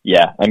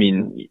yeah, I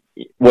mean,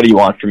 what do you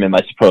want from him?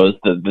 I suppose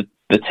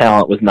the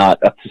talent was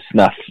not up to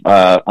snuff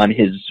on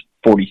his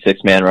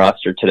 46-man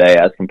roster today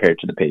as compared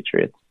to the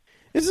Patriots.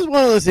 This is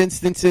one of those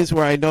instances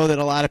where I know that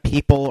a lot of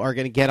people are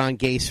going to get on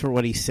Gase for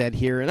what he said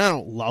here, and I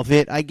don't love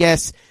it, I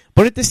guess.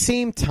 But at the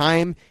same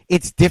time,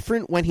 it's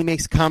different when he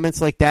makes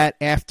comments like that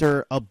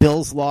after a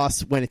Bills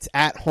loss when it's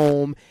at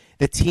home.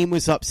 The team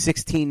was up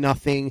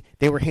 16-0.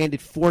 They were handed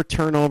 4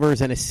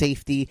 turnovers and a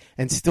safety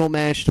and still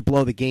managed to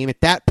blow the game.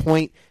 At that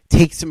point,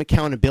 take some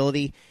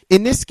accountability.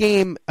 In this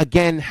game,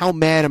 again, how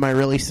mad am I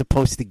really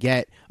supposed to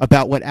get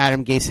about what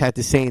Adam Gase had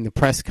to say in the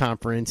press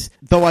conference?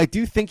 Though I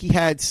do think he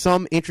had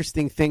some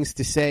interesting things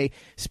to say,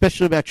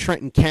 especially about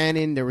Trenton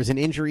Cannon. There was an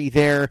injury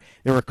there.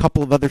 There were a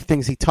couple of other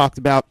things he talked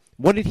about.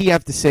 What did he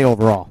have to say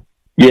overall?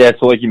 Yeah,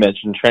 so like you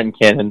mentioned, Trenton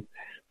Cannon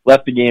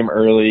left the game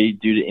early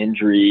due to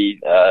injury,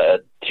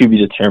 to be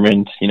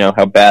determined,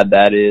 how bad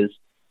that is.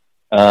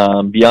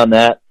 Beyond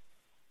that,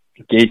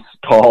 Gase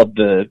called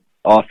the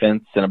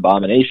offense an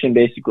abomination,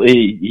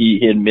 basically.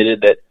 He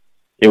admitted that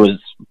it was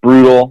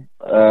brutal,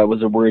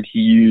 was a word he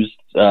used.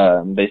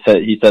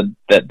 He said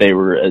that they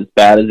were as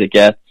bad as it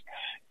gets,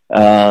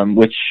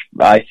 which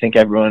I think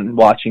everyone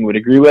watching would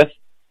agree with.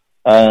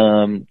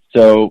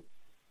 So,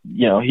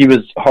 he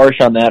was harsh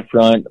on that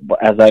front.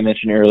 As I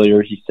mentioned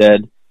earlier, he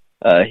said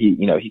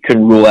he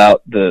couldn't rule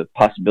out the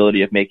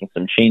possibility of making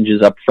some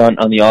changes up front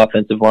on the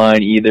offensive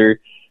line either.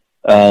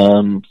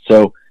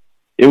 So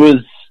it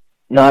was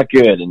not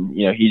good. And,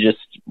 he just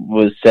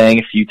was saying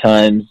a few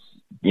times,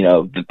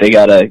 that they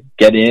got to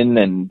get in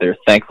and they're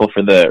thankful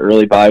for the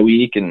early bye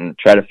week and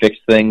try to fix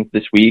things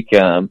this week.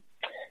 I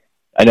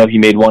know he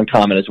made one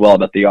comment as well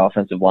about the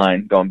offensive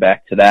line, going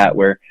back to that,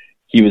 where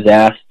he was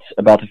asked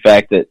about the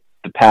fact that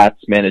the Pats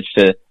managed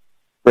to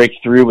break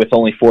through with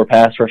only 4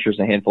 pass rushers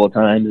a handful of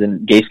times,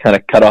 and Gase kind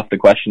of cut off the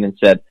question and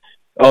said,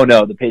 oh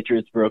no, the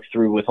Patriots broke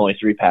through with only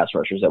 3 pass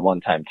rushers at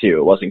one time too.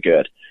 It wasn't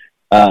good.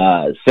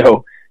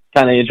 So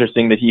kind of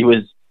interesting that he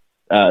was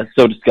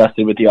so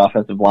disgusted with the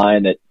offensive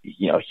line that,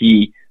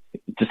 he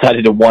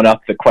decided to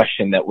one-up the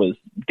question that was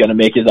going to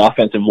make his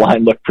offensive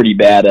line look pretty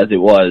bad as it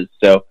was.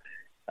 So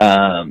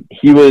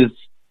he was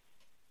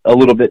a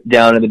little bit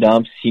down in the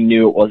dumps. He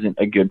knew it wasn't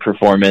a good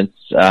performance.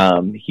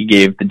 He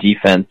gave the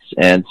defense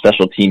and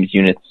special teams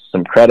units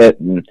some credit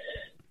and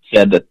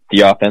said that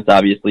the offense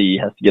obviously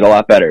has to get a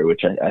lot better,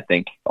 which I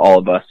think all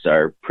of us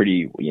are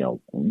pretty,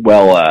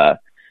 well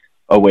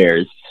aware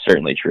is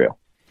certainly true.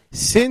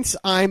 Since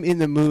I'm in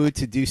the mood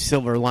to do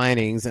silver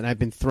linings, and I've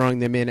been throwing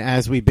them in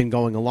as we've been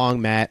going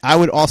along, Matt, I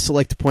would also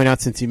like to point out,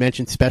 since you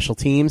mentioned special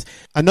teams,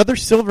 another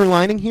silver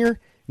lining here,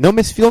 no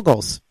missed field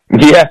goals.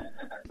 Yeah.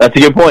 That's a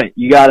good point.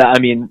 You gotta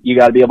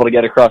be able to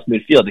get across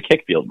midfield to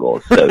kick field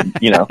goals. So,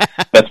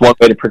 that's one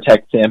way to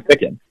protect Sam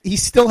Pickens. He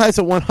still has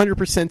a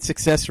 100%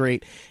 success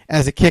rate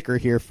as a kicker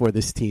here for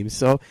this team.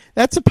 So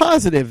that's a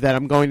positive that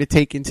I'm going to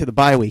take into the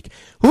bye week.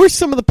 Who are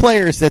some of the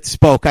players that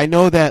spoke? I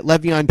know that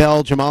Le'Veon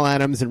Bell, Jamal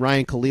Adams, and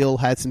Ryan Khalil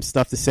had some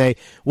stuff to say.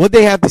 What did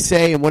they have to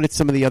say, and what did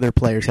some of the other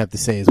players have to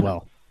say as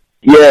well?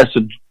 Yeah,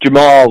 so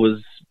Jamal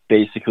was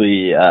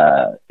basically,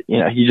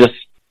 he just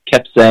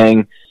kept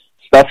saying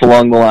stuff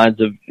along the lines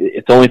of,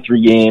 it's only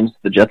 3 games,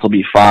 the Jets will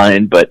be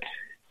fine, but,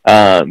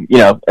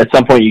 at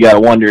some point you got to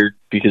wonder,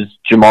 because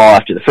Jamal,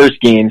 after the first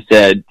game,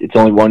 said, it's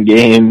only 1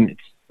 game,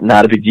 it's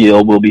not a big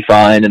deal, we'll be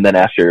fine, and then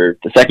after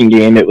the second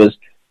game, it was,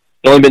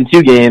 it's only been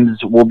 2 games,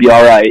 we'll be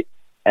all right.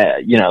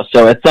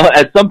 So at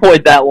some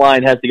point that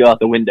line has to go out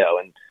the window,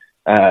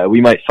 and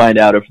we might find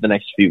out over the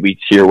next few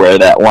weeks here where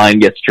that line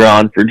gets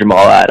drawn for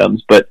Jamal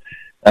Adams. But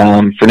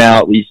for now,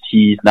 at least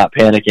he's not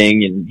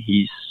panicking, and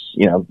he's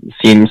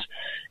seems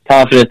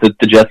confident that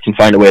the Jets can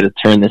find a way to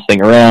turn this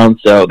thing around.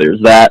 So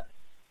there's that.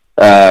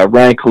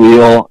 Ryan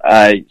Khalil,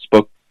 I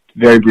spoke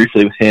very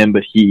briefly with him,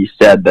 but he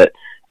said that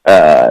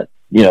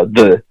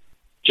the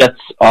Jets'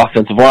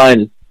 offensive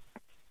line is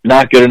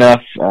not good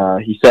enough.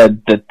 He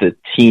said that the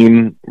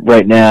team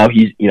right now,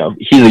 he's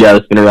a guy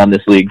that's been around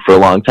this league for a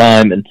long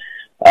time, and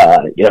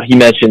he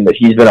mentioned that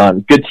he's been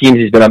on good teams,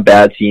 he's been on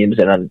bad teams,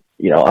 and on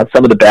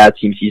some of the bad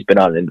teams he's been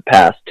on in the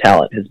past,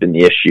 talent has been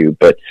the issue,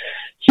 but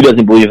he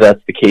doesn't believe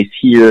that's the case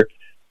here.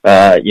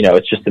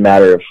 It's just a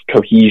matter of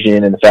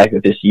cohesion and the fact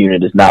that this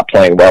unit is not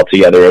playing well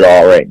together at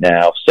all right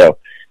now. So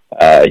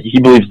he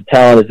believes the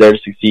talent is there to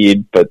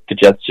succeed, but the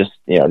Jets just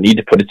need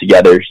to put it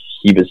together.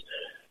 He was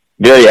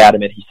very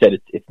adamant. He said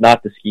it's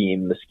not the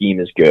scheme. The scheme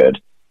is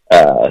good.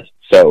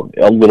 So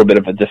a little bit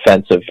of a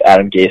defense of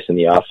Adam Gase in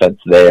the offense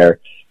there.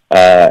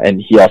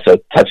 And he also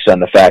touched on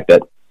the fact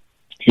that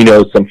he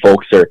knows some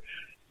folks are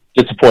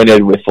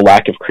disappointed with the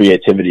lack of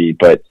creativity,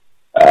 but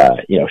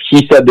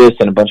he said this,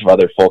 and a bunch of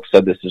other folks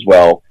said this as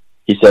well.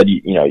 He said,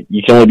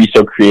 you can only be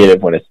so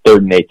creative when it's 3rd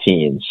and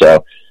 18.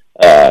 So,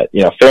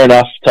 fair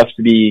enough. Tough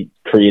to be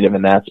creative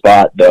in that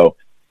spot, though.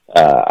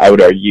 I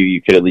would argue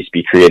you could at least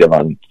be creative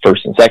on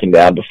 1st and 2nd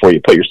down before you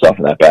put yourself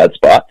in that bad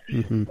spot.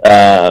 Mm-hmm.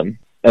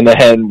 And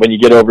then when you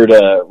get over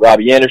to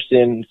Robbie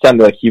Anderson, it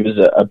sounded like he was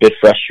a bit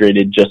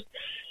frustrated just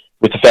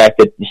with the fact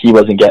that he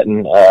wasn't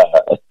getting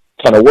a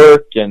ton of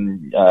work.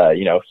 And,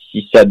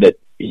 he said that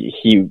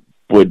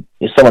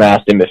if someone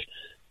asked him if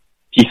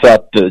he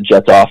thought the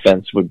Jets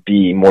offense would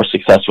be more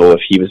successful if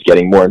he was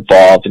getting more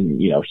involved.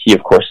 And, he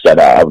of course said,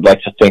 I would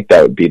like to think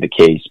that would be the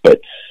case, but,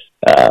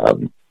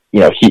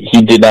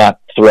 he did not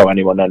throw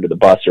anyone under the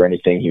bus or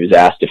anything. He was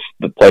asked if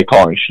the play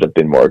calling should have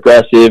been more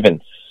aggressive,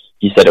 and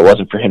he said it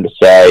wasn't for him to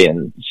say.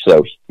 And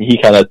so he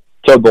kind of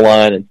towed the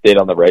line and stayed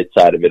on the right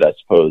side of it, I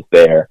suppose,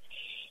 there.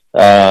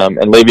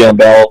 And Le'Veon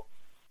Bell,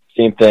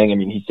 same thing. I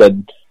mean, he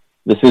said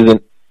this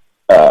isn't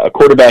a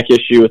quarterback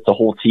issue, it's a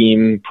whole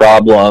team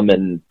problem.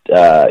 And,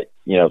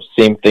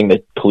 same thing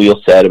that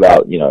Khalil said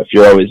about, if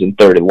you're always in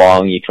 3rd and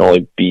long, you can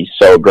only be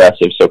so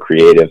aggressive, so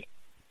creative.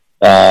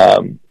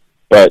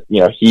 But,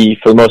 he,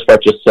 for the most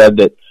part, just said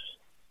that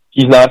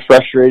he's not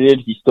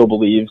frustrated. He still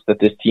believes that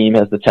this team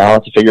has the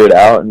talent to figure it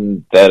out,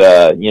 and that,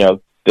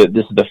 that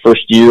this is the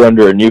first year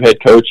under a new head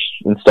coach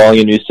installing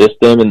a new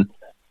system, and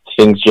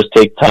things just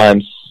take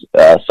time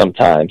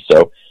sometimes.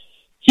 So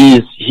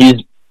he's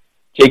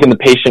taking the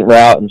patient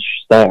route and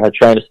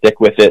trying to stick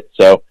with it.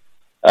 So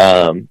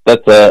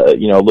that's a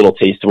little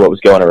taste of what was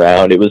going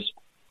around. It was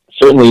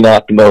certainly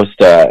not the most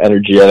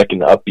energetic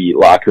and upbeat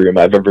locker room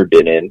I've ever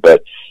been in,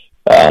 but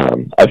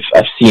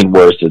I've seen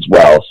worse as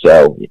well.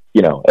 So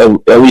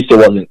at least it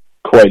wasn't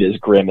quite as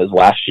grim as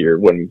last year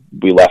when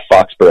we left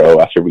Foxborough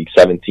after week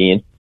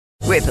 17.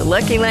 With the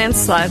Lucky Land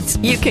Slots,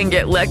 you can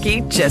get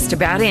lucky just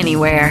about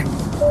anywhere.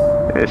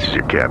 This is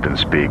your captain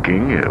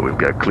speaking. We've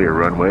got clear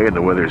runway and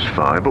the weather's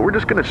fine, but we're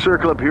just going to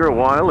circle up here a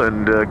while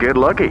and get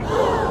lucky.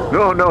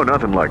 No,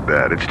 nothing like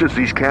that. It's just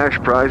these cash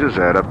prizes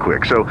add up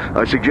quick. So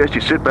I suggest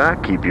you sit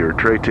back, keep your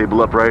tray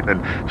table upright,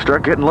 and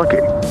start getting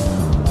lucky.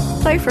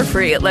 Play for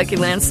free at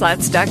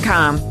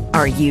LuckyLandSlots.com.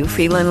 Are you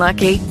feeling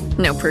lucky?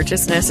 No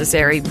purchase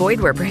necessary. Void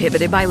where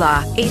prohibited by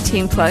law.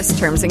 18+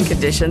 terms and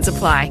conditions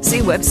apply. See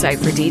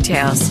website for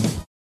details.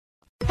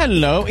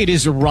 Hello, it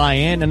is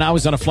Ryan, and I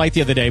was on a flight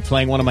the other day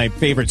playing one of my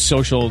favorite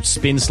social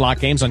spin slot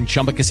games on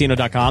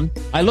ChumbaCasino.com.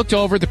 I looked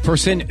over at the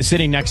person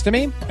sitting next to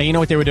me, and you know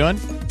what they were doing?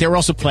 They were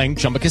also playing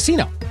Chumba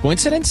Casino.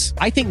 Coincidence?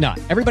 I think not.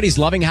 Everybody's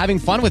loving having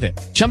fun with it.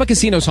 Chumba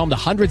Casino is home to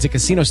hundreds of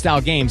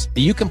casino-style games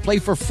that you can play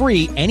for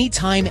free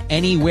anytime,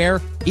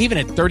 anywhere, even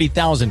at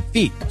 30,000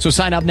 feet. So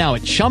sign up now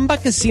at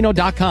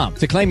ChumbaCasino.com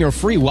to claim your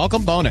free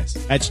welcome bonus.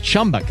 That's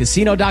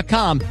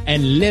ChumbaCasino.com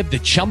and live the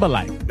Chumba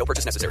life. No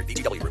purchase necessary.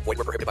 VGW. Void where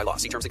prohibited by law.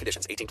 See terms and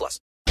conditions. 18+.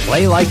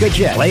 Play like a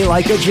Jet. Play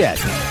like a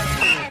Jet.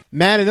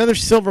 Matt, another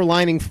silver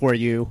lining for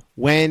you.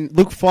 When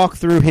Luke Falk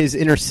threw his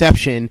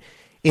interception,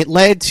 it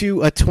led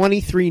to a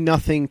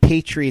 23-0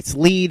 Patriots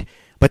lead,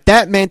 but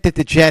that meant that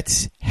the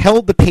Jets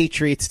held the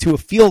Patriots to a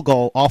field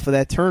goal off of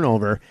that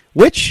turnover,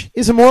 which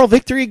is a moral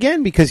victory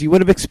again because you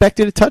would have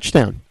expected a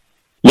touchdown.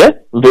 Yeah,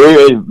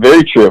 very,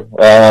 very true.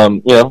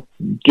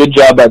 Good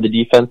job by the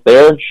defense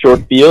there.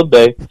 Short field,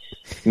 they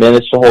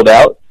managed to hold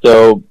out,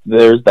 so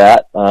there's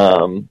that.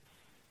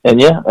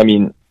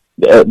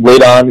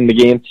 Late on in the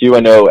game, too,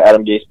 I know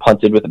Adam Gase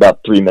punted with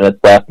about 3 minutes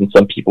left, and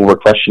some people were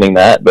questioning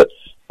that, but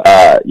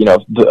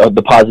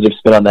the positive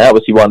spin on that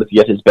was he wanted to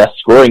get his best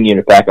scoring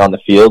unit back on the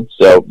field,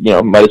 so,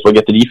 might as well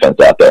get the defense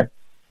out there.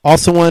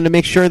 Also wanted to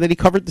make sure that he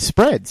covered the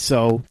spread.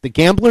 So the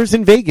gamblers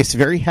in Vegas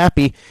very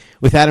happy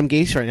with Adam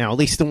Gase right now, at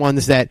least the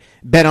ones that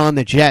bet on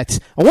the Jets.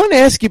 I want to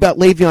ask you about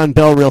Le'Veon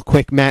Bell real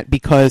quick, Matt,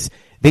 because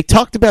they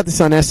talked about this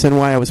on SNY.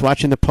 I was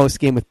watching the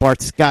postgame with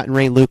Bart Scott and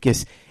Ray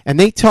Lucas, and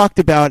they talked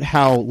about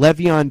how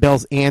Le'Veon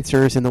Bell's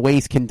answers and the way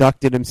he's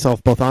conducted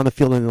himself both on the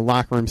field and in the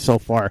locker room so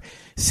far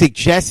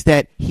suggests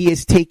that he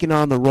has taken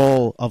on the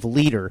role of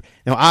leader.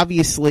 Now,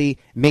 obviously,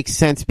 makes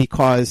sense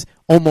because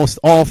almost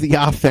all of the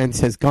offense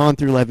has gone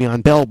through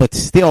Le'Veon Bell, but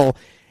still,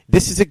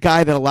 this is a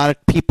guy that a lot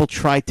of people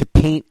try to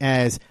paint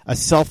as a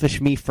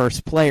selfish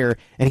me-first player,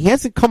 and he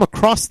hasn't come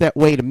across that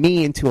way to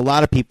me and to a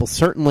lot of people,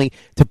 certainly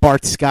to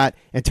Bart Scott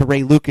and to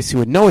Ray Lucas, who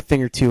would know a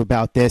thing or two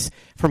about this.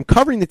 From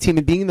covering the team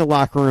and being in the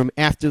locker room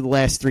after the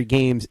last 3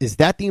 games, is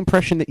that the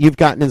impression that you've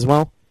gotten as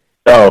well?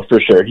 Oh, for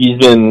sure. He's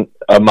been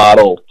a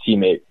model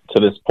teammate to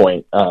this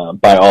point,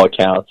 by all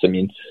accounts. I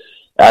mean,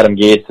 Adam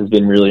Gase has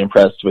been really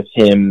impressed with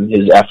him,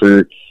 his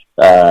effort,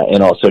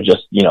 and also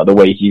just, the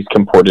way he's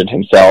comported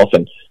himself.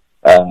 And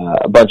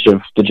a bunch of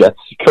the Jets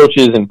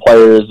coaches and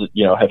players,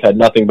 have had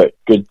nothing but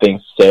good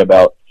things to say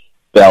about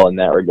Bell in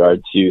that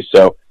regard too.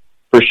 So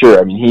for sure,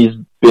 I mean, he's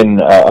been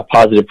a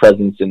positive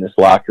presence in this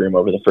locker room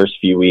over the first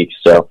few weeks.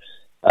 So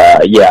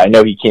I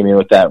know he came in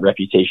with that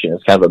reputation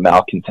as kind of a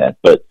malcontent,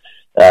 but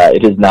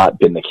it has not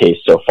been the case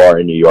so far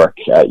in New York.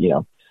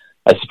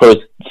 I suppose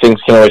things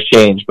can always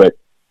change, but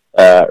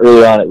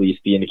early on, at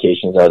least, the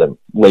indications are that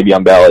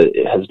Le'Veon Bell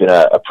has been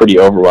a pretty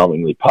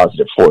overwhelmingly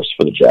positive force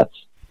for the Jets.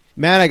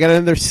 Matt, I got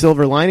another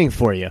silver lining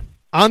for you.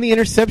 On the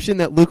interception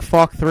that Luke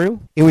Falk threw,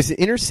 it was an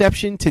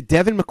interception to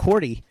Devin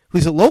McCourty,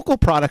 who's a local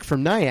product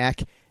from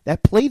Nyack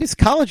that played his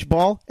college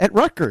ball at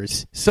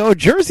Rutgers. So,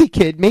 Jersey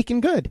kid making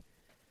good.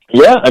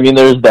 Yeah, I mean,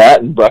 there's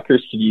that, and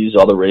Rutgers could use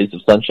all the rays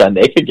of sunshine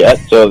they could get,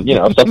 so,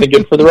 something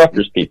good for the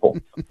Rutgers people.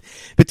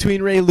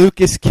 Between Ray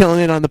Lucas killing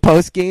it on the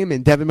post game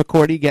and Devin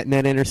McCourty getting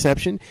that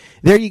interception,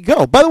 there you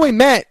go. By the way,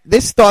 Matt,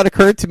 this thought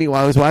occurred to me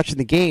while I was watching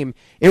the game.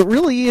 It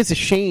really is a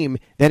shame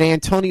that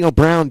Antonio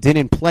Brown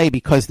didn't play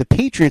because the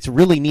Patriots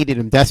really needed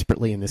him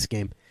desperately in this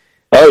game.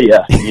 Oh,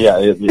 yeah.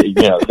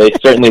 They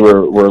certainly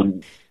were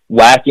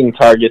lacking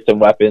targets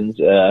and weapons.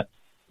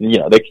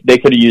 They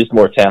could have used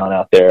more talent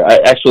out there.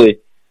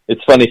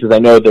 It's funny because I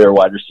know their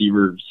wide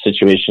receiver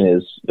situation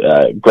is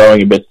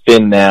growing a bit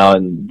thin now,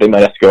 and they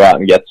might have to go out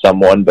and get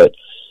someone. But,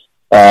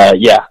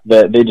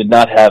 they did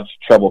not have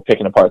trouble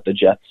picking apart the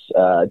Jets'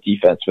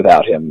 defense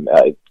without him.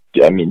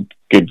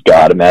 Good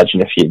God, imagine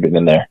if he had been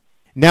in there.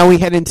 Now we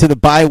head into the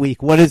bye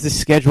week. What does the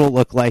schedule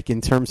look like in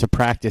terms of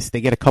practice?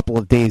 They get a couple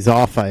of days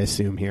off, I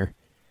assume, here.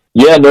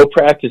 Yeah, no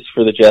practice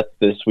for the Jets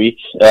this week.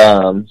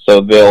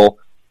 So they'll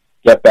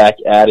get back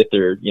at it.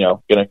 They're,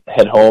 going to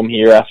head home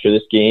here after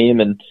this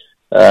game, and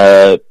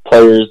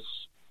players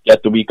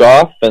get the week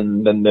off,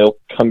 and then they'll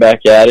come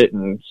back at it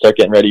and start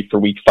getting ready for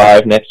week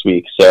 5 next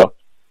week. So,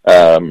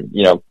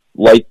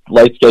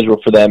 light schedule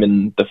for them,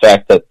 and the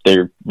fact that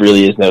there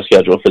really is no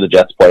schedule for the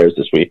Jets players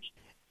this week.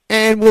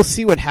 And we'll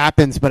see what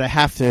happens, but I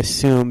have to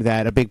assume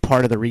that a big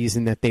part of the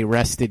reason that they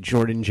rested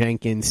Jordan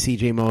Jenkins,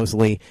 C.J.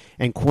 Mosley,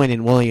 and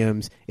Quinnen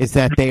Williams is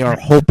that they are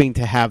hoping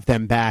to have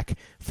them back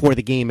for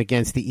the game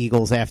against the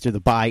Eagles after the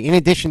bye. In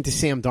addition to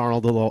Sam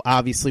Darnold, although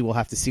obviously we'll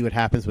have to see what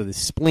happens with his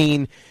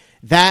spleen.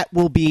 That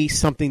will be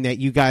something that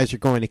you guys are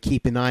going to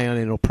keep an eye on,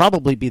 and it'll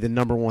probably be the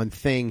number one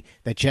thing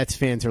that Jets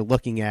fans are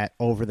looking at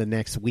over the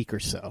next week or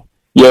so.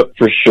 Yep,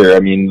 for sure. I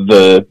mean,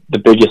 the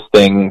biggest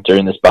thing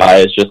during this bye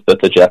is just that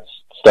the Jets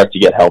start to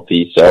get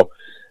healthy. So,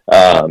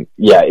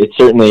 it's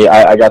certainly,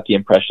 I got the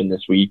impression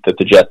this week that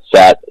the Jets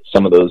sat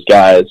some of those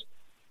guys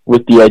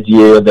with the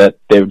idea that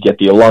they would get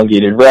the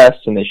elongated rest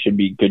and they should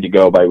be good to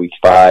go by week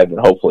 5, and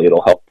hopefully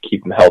it'll help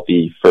keep them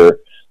healthy for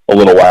a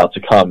little while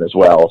to come as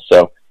well.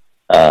 So,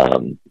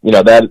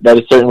 that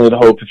is certainly the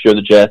hope if you're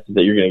the Jets, is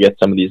that you're going to get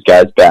some of these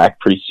guys back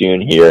pretty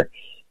soon here.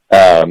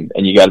 And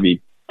you got to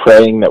be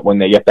praying that when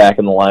they get back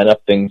in the lineup,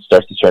 things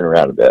start to turn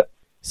around a bit.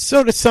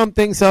 So to sum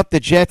things up, the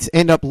Jets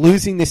end up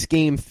losing this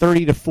game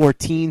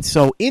 30-14.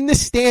 So in the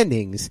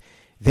standings,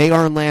 they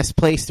are in last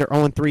place. They're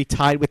 0-3,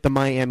 tied with the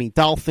Miami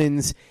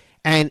Dolphins.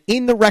 And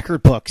in the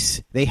record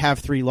books, they have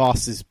 3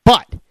 losses.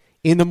 But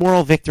in the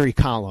moral victory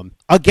column,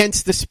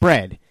 against the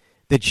spread,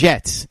 the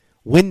Jets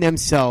win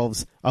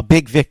themselves a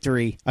big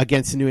victory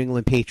against the New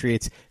England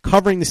Patriots,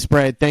 covering the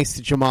spread thanks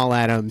to Jamal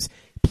Adams,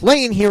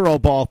 playing hero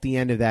ball at the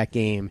end of that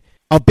game.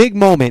 A big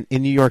moment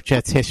in New York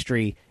Jets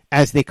history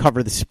as they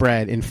cover the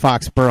spread in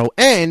Foxborough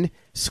and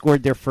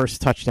scored their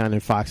first touchdown in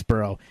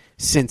Foxborough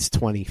since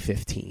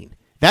 2015.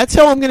 That's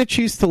how I'm going to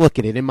choose to look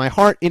at it. In my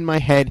heart, in my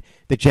head,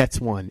 the Jets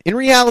won. In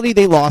reality,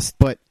 they lost,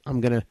 but I'm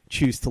going to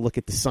choose to look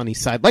at the sunny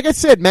side. Like I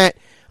said, Matt,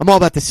 I'm all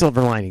about the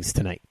silver linings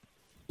tonight.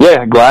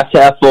 Yeah, glass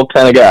half full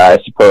kind of guy, I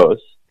suppose.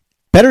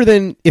 Better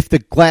than if the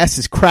glass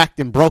is cracked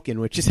and broken,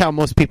 which is how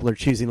most people are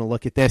choosing to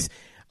look at this.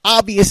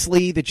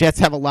 Obviously, the Jets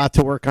have a lot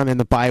to work on in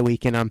the bye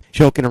week, and I'm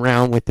joking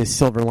around with this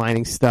silver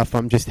lining stuff.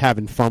 I'm just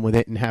having fun with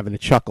it and having a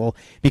chuckle,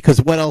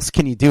 because what else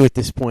can you do at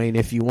this point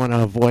if you want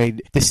to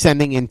avoid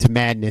descending into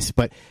madness?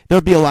 But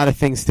there'll be a lot of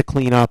things to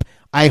clean up.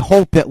 I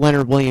hope that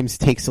Leonard Williams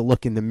takes a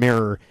look in the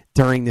mirror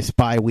during this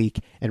bye week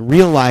and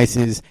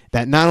realizes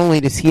that not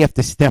only does he have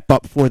to step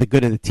up for the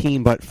good of the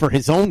team, but for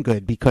his own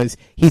good, because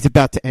he's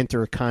about to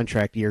enter a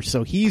contract year.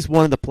 So he's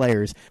one of the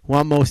players who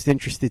I'm most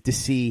interested to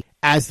see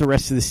as the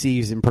rest of the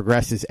season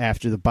progresses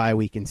after the bye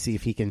week, and see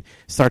if he can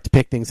start to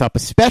pick things up,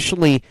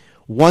 especially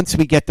once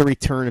we get the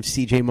return of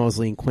C.J.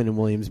 Mosley and Quinnen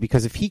Williams,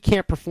 because if he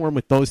can't perform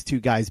with those two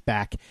guys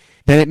back,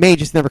 then it may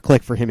just never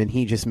click for him, and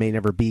he just may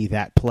never be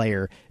that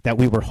player that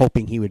we were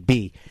hoping he would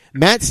be.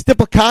 Matt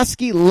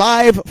Stypulkoski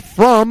live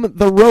from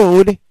the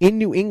road in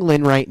New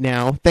England right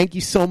now. Thank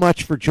you so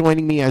much for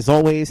joining me, as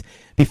always.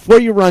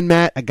 Before you run,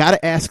 Matt, I got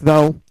to ask,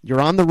 though,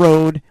 you're on the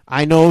road.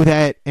 I know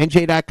that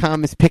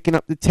NJ.com is picking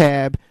up the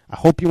tab. I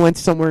hope you went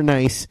somewhere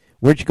nice.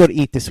 Where'd you go to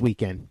eat this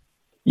weekend?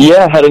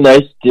 Yeah, I had a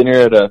nice dinner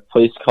at a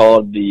place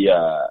called the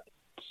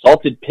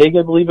Salted Pig,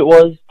 I believe it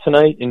was,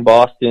 tonight in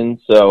Boston.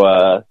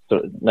 So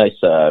nice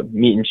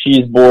meat and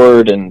cheese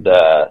board and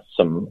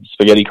some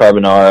spaghetti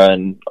carbonara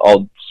and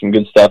some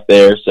good stuff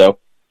there. So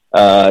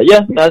yeah,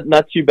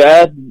 not too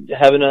bad.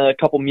 Having a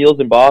couple meals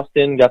in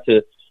Boston. Got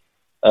to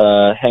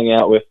hang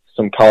out with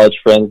some college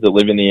friends that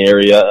live in the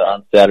area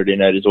on Saturday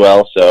night as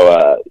well.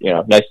 So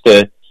nice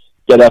to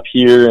get up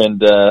here and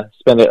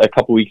spend a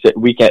couple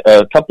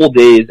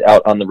days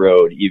out on the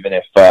road, even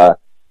if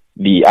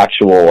the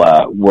actual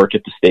work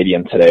at the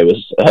stadium today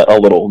was a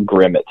little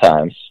grim at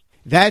times.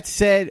 That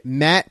said,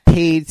 Matt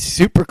paid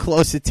super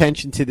close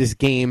attention to this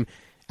game,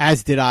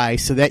 as did I,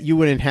 so that you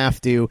wouldn't have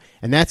to,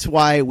 and that's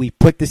why we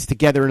put this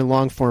together in a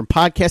long-form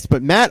podcast.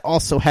 But Matt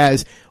also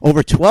has over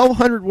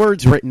 1,200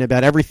 words written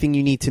about everything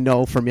you need to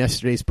know from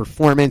yesterday's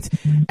performance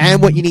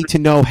and what you need to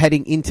know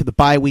heading into the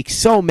bye week.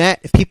 So, Matt,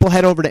 if people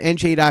head over to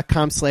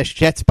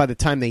nj.com/Jets by the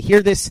time they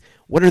hear this,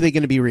 what are they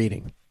going to be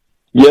reading?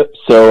 Yep,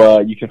 so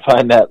you can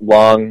find that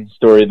long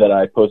story that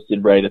I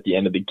posted right at the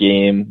end of the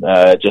game,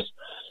 just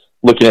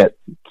looking at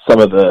some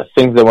of the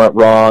things that went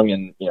wrong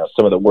and,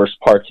 some of the worst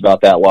parts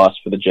about that loss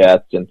for the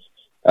Jets. And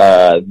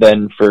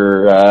then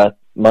for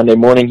Monday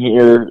morning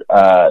here,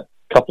 a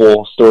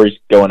couple stories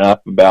going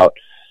up about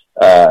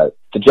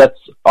the Jets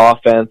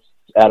offense,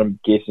 Adam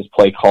Gase's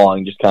play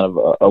calling, just kind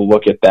of a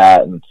look at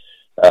that and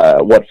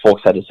what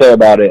folks had to say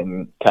about it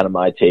and kind of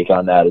my take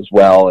on that as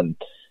well. And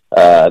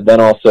then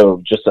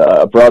also just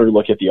a broader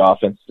look at the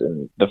offense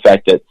and the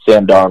fact that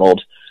Sam Darnold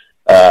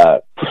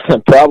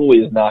probably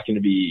is not going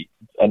to be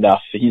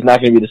enough. He's not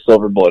going to be the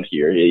silver bullet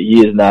here.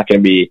 He is not going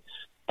to be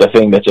the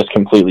thing that just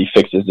completely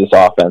fixes this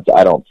offense,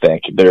 I don't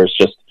think. There's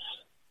just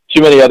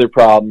too many other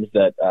problems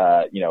that,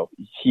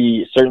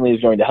 he certainly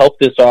is going to help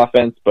this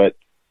offense, but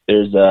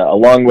there's a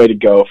long way to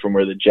go from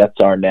where the Jets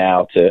are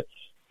now to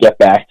get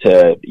back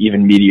to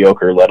even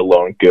mediocre, let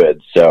alone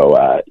good.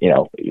 So,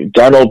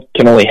 Darnold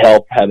can only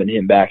help having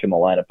him back in the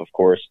lineup, of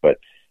course, but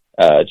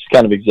just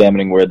kind of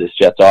examining where this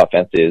Jets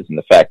offense is and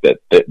the fact that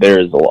there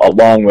is a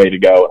long way to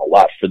go and a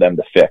lot for them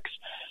to fix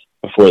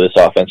before this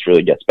offense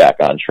really gets back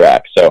on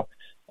track. So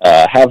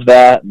have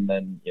that, and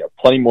then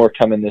plenty more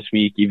coming this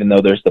week, even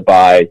though there's the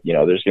bye.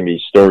 There's going to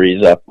be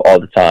stories up all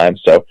the time.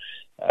 So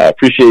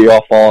appreciate you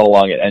all following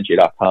along at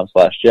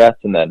nj.com/Jets,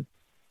 and then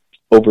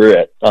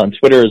over on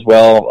Twitter as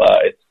well,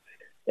 it's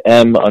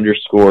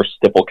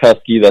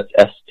M_Stypulkoski. That's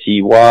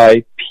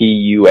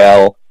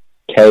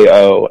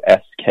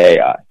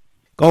STYPULKOSKI.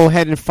 Go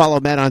ahead and follow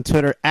Matt on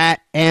Twitter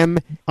at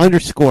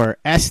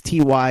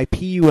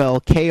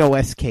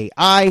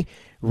M_STYPULKOSKI.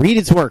 Read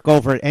his work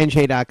over at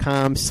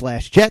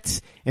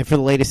nj.com/Jets. And for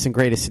the latest and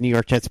greatest New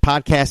York Jets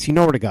podcasts, you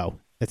know where to go.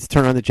 That's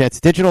Turn on the Jets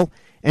Digital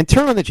and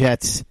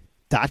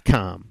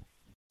turnonthejets.com.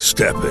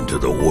 Step into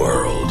the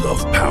world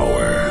of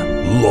power,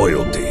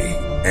 loyalty,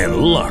 and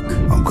luck.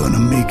 I'm going to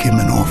make him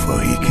an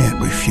offer he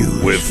can't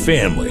refuse. With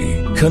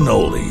family,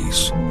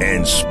 cannolis,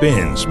 and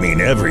spins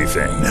mean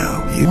everything.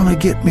 Now, you want to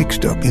get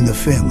mixed up in the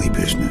family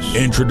business.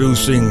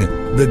 Introducing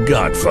The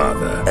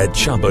Godfather at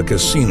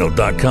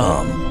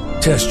ChumbaCasino.com.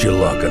 Test your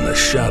luck in the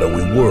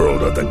shadowy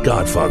world of The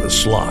Godfather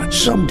slot.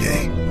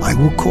 Someday, I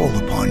will call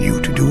upon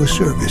you to do a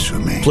service for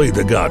me. Play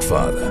The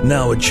Godfather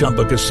now at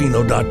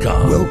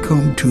ChumbaCasino.com.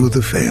 Welcome to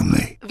the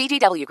family.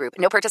 VGW Group.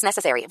 No purchase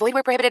necessary. Void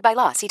where prohibited by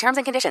law. See terms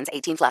and conditions.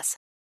 18+.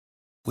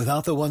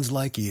 Without the ones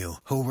like you,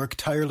 who work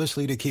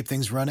tirelessly to keep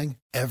things running,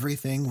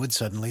 everything would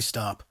suddenly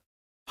stop.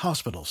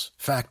 Hospitals,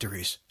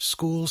 factories,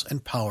 schools,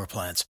 and power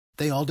plants,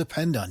 they all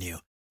depend on you.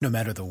 No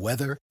matter the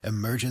weather,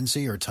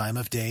 emergency, or time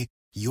of day,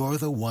 you're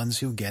the ones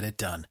who get it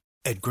done.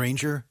 At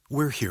Grainger,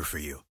 we're here for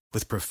you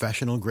with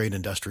professional-grade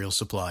industrial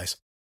supplies.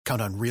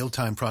 Count on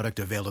real-time product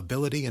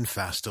availability and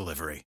fast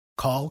delivery.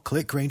 Call,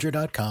 click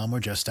Grainger.com, or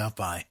just stop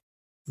by.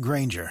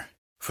 Grainger,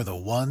 for the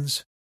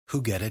ones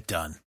who get it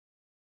done.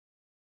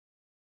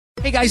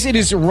 Hey guys, it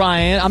is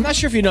Ryan. I'm not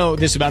sure if you know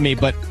this about me,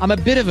 but I'm a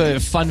bit of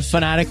a fun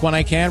fanatic when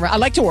I can. I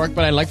like to work,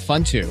 but I like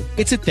fun too.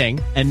 It's a thing.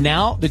 And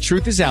now the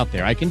truth is out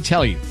there. I can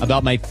tell you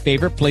about my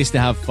favorite place to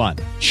have fun.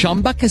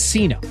 Chumba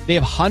Casino. They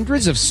have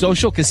hundreds of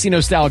social casino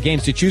style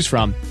games to choose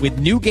from with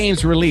new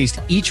games released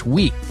each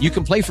week. You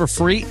can play for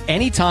free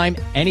anytime,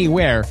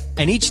 anywhere.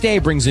 And each day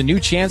brings a new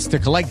chance to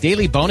collect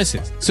daily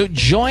bonuses. So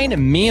join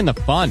me in the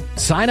fun.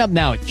 Sign up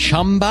now at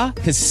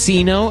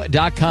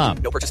ChumbaCasino.com.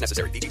 No purchase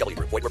necessary. VGW.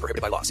 Void where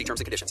prohibited by law. See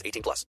terms and conditions.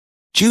 18+.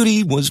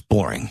 Judy was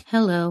boring.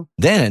 Hello.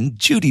 Then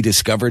Judy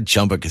discovered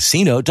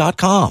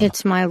ChumbaCasino.com.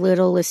 It's my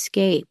little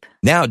escape.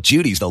 Now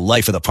Judy's the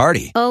life of the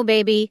party. Oh,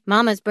 baby,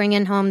 mama's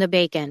bringing home the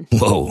bacon.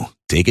 Whoa,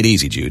 take it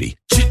easy, Judy.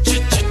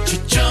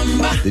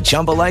 The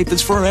Chumba life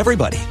is for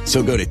everybody.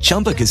 So go to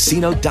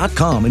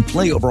ChumbaCasino.com and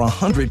play over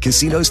 100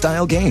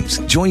 casino-style games.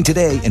 Join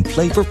today and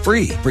play for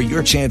free for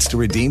your chance to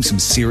redeem some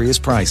serious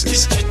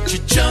prizes.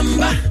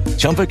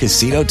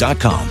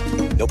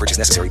 ChumbaCasino.com. No purchase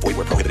necessary. Void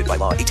where prohibited by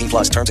law.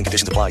 18+. Terms and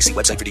conditions apply. See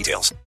website for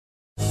details.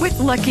 With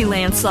Lucky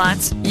Land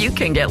Slots, you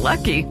can get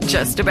lucky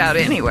just about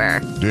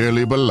anywhere.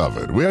 Dearly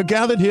beloved, we are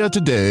gathered here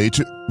today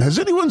to... Has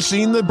anyone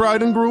seen the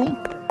bride and groom?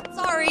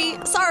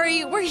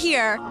 Sorry, we're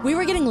here. We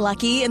were getting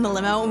lucky in the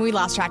limo and we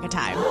lost track of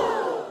time.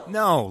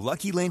 No,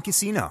 Lucky Land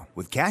Casino,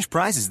 with cash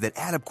prizes that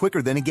add up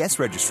quicker than a guest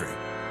registry.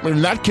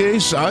 In that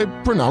case, I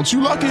pronounce you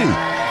lucky.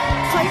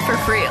 Play for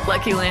free at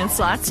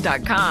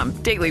LuckyLandSlots.com.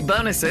 Daily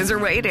bonuses are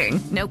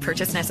waiting. No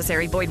purchase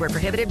necessary. Void where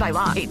prohibited by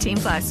law.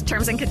 18+.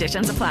 Terms and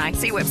conditions apply.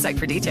 See website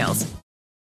for details.